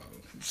now,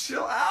 dog.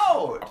 Chill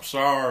out. I'm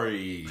sorry.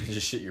 You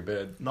just shit your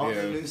bed. Not in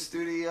Yeah. the new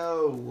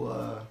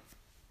studio.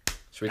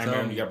 Should we Hey, tell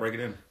man, them? you gotta break it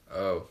in.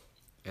 Oh,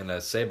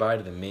 and say bye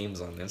to the memes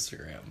on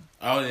Instagram.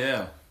 Oh,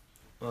 yeah.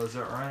 Oh, is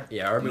that right?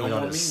 Yeah, we're No moving more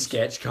on to memes.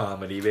 sketch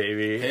comedy,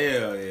 baby.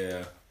 Hell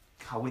yeah.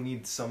 God, we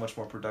need so much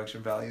more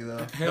production value,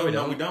 though. Hell we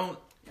no, don't. we don't.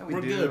 Yeah, We're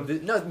do.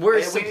 good. No, we're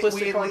a Hey, simplistic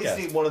we at least podcast.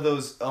 need one of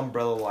those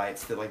umbrella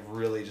lights that like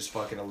really just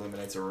fucking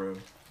illuminates a room.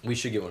 We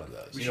should get one of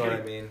those. You know what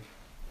I mean?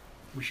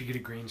 We should get a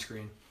green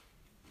screen.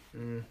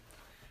 Mm.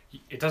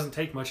 It doesn't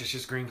take much. It's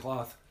just green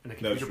cloth and a That's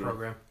computer true.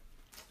 program.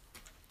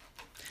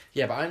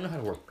 Yeah, but I don't know how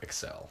to work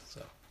Excel,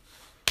 so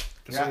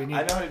That's Yeah, all you need.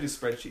 I know how to do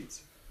spreadsheets.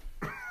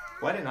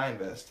 Why didn't I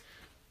invest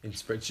in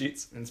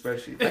spreadsheets. in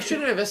spreadsheets? I should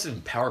have invested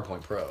in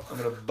PowerPoint Pro. I'm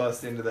gonna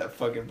bust into that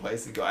fucking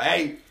place and go,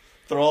 hey,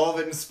 throw all of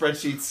it in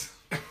spreadsheets.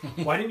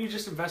 Why didn't you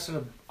just invest in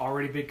an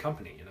already big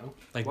company? You know,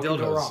 Like what could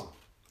go dildos. wrong?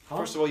 Huh?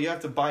 First of all, you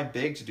have to buy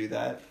big to do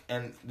that,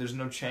 and there's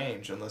no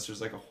change unless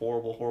there's like a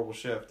horrible, horrible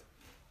shift.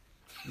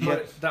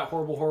 But that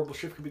horrible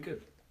shift could be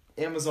good.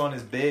 Amazon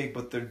is big,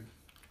 but they're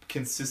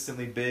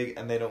consistently big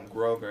and they don't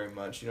grow very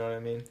much. You know what I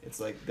mean? It's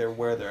like they're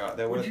where they're at.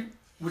 They're where.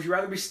 Would you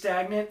rather be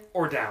stagnant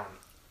or down?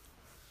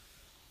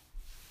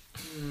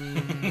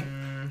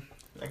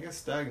 I guess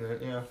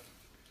stagnant. Yeah.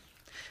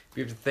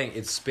 You have to think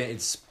it's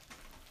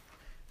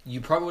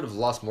you probably would have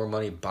lost more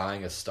money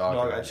buying a stock. No,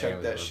 on I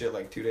checked that Amazon. shit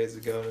like 2 days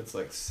ago, and it's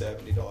like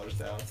 $70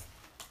 down.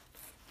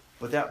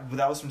 But that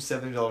was from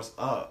 $70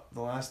 up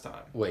the last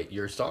time. Wait,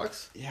 your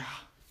stocks? Yeah,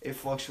 it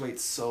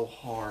fluctuates so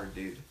hard,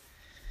 dude.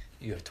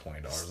 You have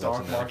 $20 left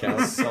Stock in that market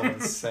account. is so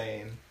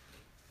insane.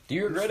 Do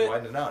you regret Just it?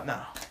 widen it out.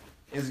 No,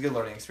 it was a good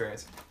learning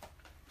experience.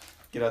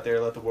 Get out there,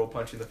 let the world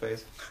punch you in the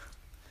face.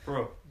 For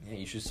real. Yeah,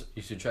 you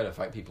should try to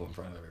fight people in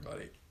front of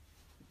everybody.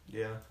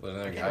 Yeah. Let I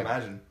another can't guy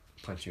imagine.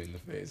 punch you in the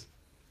face.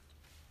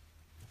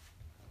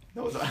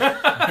 That was.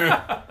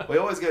 We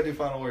always gotta do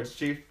final words,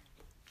 Chief.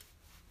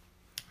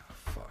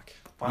 Fuck.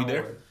 Final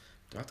there? word.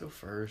 Do I have to go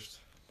first?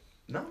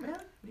 No, man.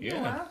 You Yeah.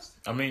 go last.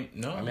 I mean,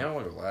 no. I mean, I don't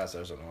want to go last. I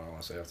just don't know what I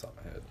want to say off the top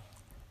of my head.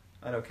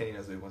 I know Kenny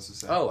knows what he wants to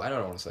say. Oh, I know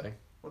what I want to say.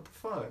 What the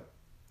fuck?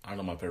 I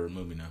know my favorite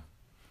movie now.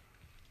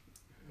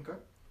 Okay.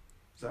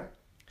 Zach?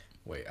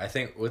 Wait, I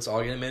think let's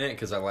all get a minute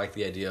because I like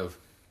the idea of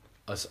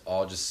us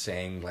all just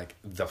saying like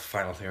the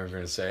final thing we're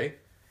going to say,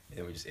 and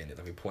then we just end it.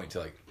 Like we point to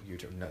like your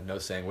turn, no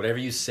saying whatever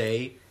you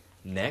say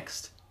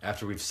next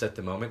after we've set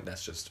the moment.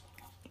 That's just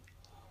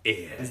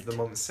it. Is the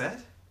moment set?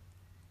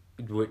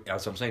 That's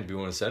what I'm saying. Do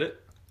we want to set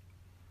it?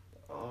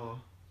 Oh.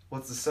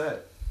 What's the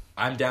set?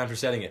 I'm down for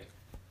setting it.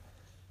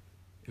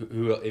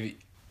 Who if you,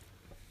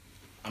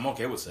 I'm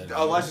okay with that.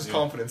 Elijah's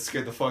confidence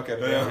scared the fuck out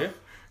of me. Yeah.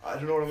 I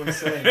don't know what I'm gonna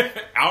say.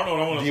 I don't know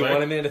what I want do to you say.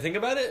 want a minute to think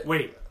about it?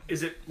 Wait,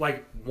 is it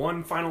like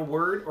one final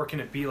word, or can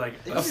it be like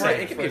A phrase.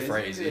 It can be a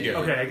phrase. Yeah.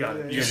 Okay, I got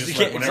it. You just You like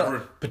can't, it's whenever.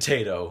 not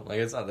potato. Like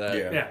it's not that.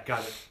 Yeah. Yeah,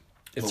 got it.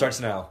 It starts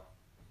now.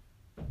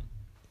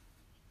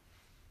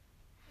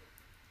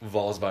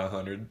 Vols by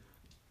 100.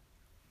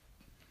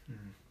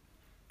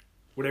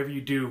 Whatever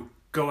you do,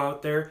 go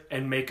out there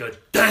and make a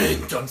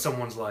dent on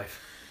someone's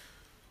life.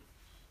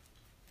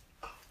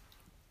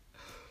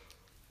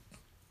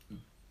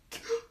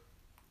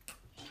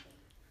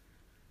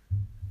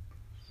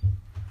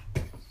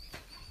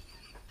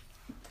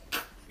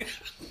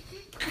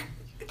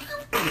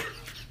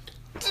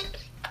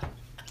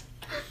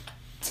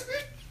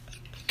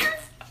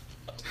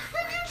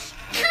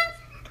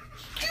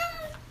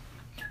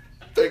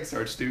 Thanks,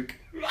 Archduke.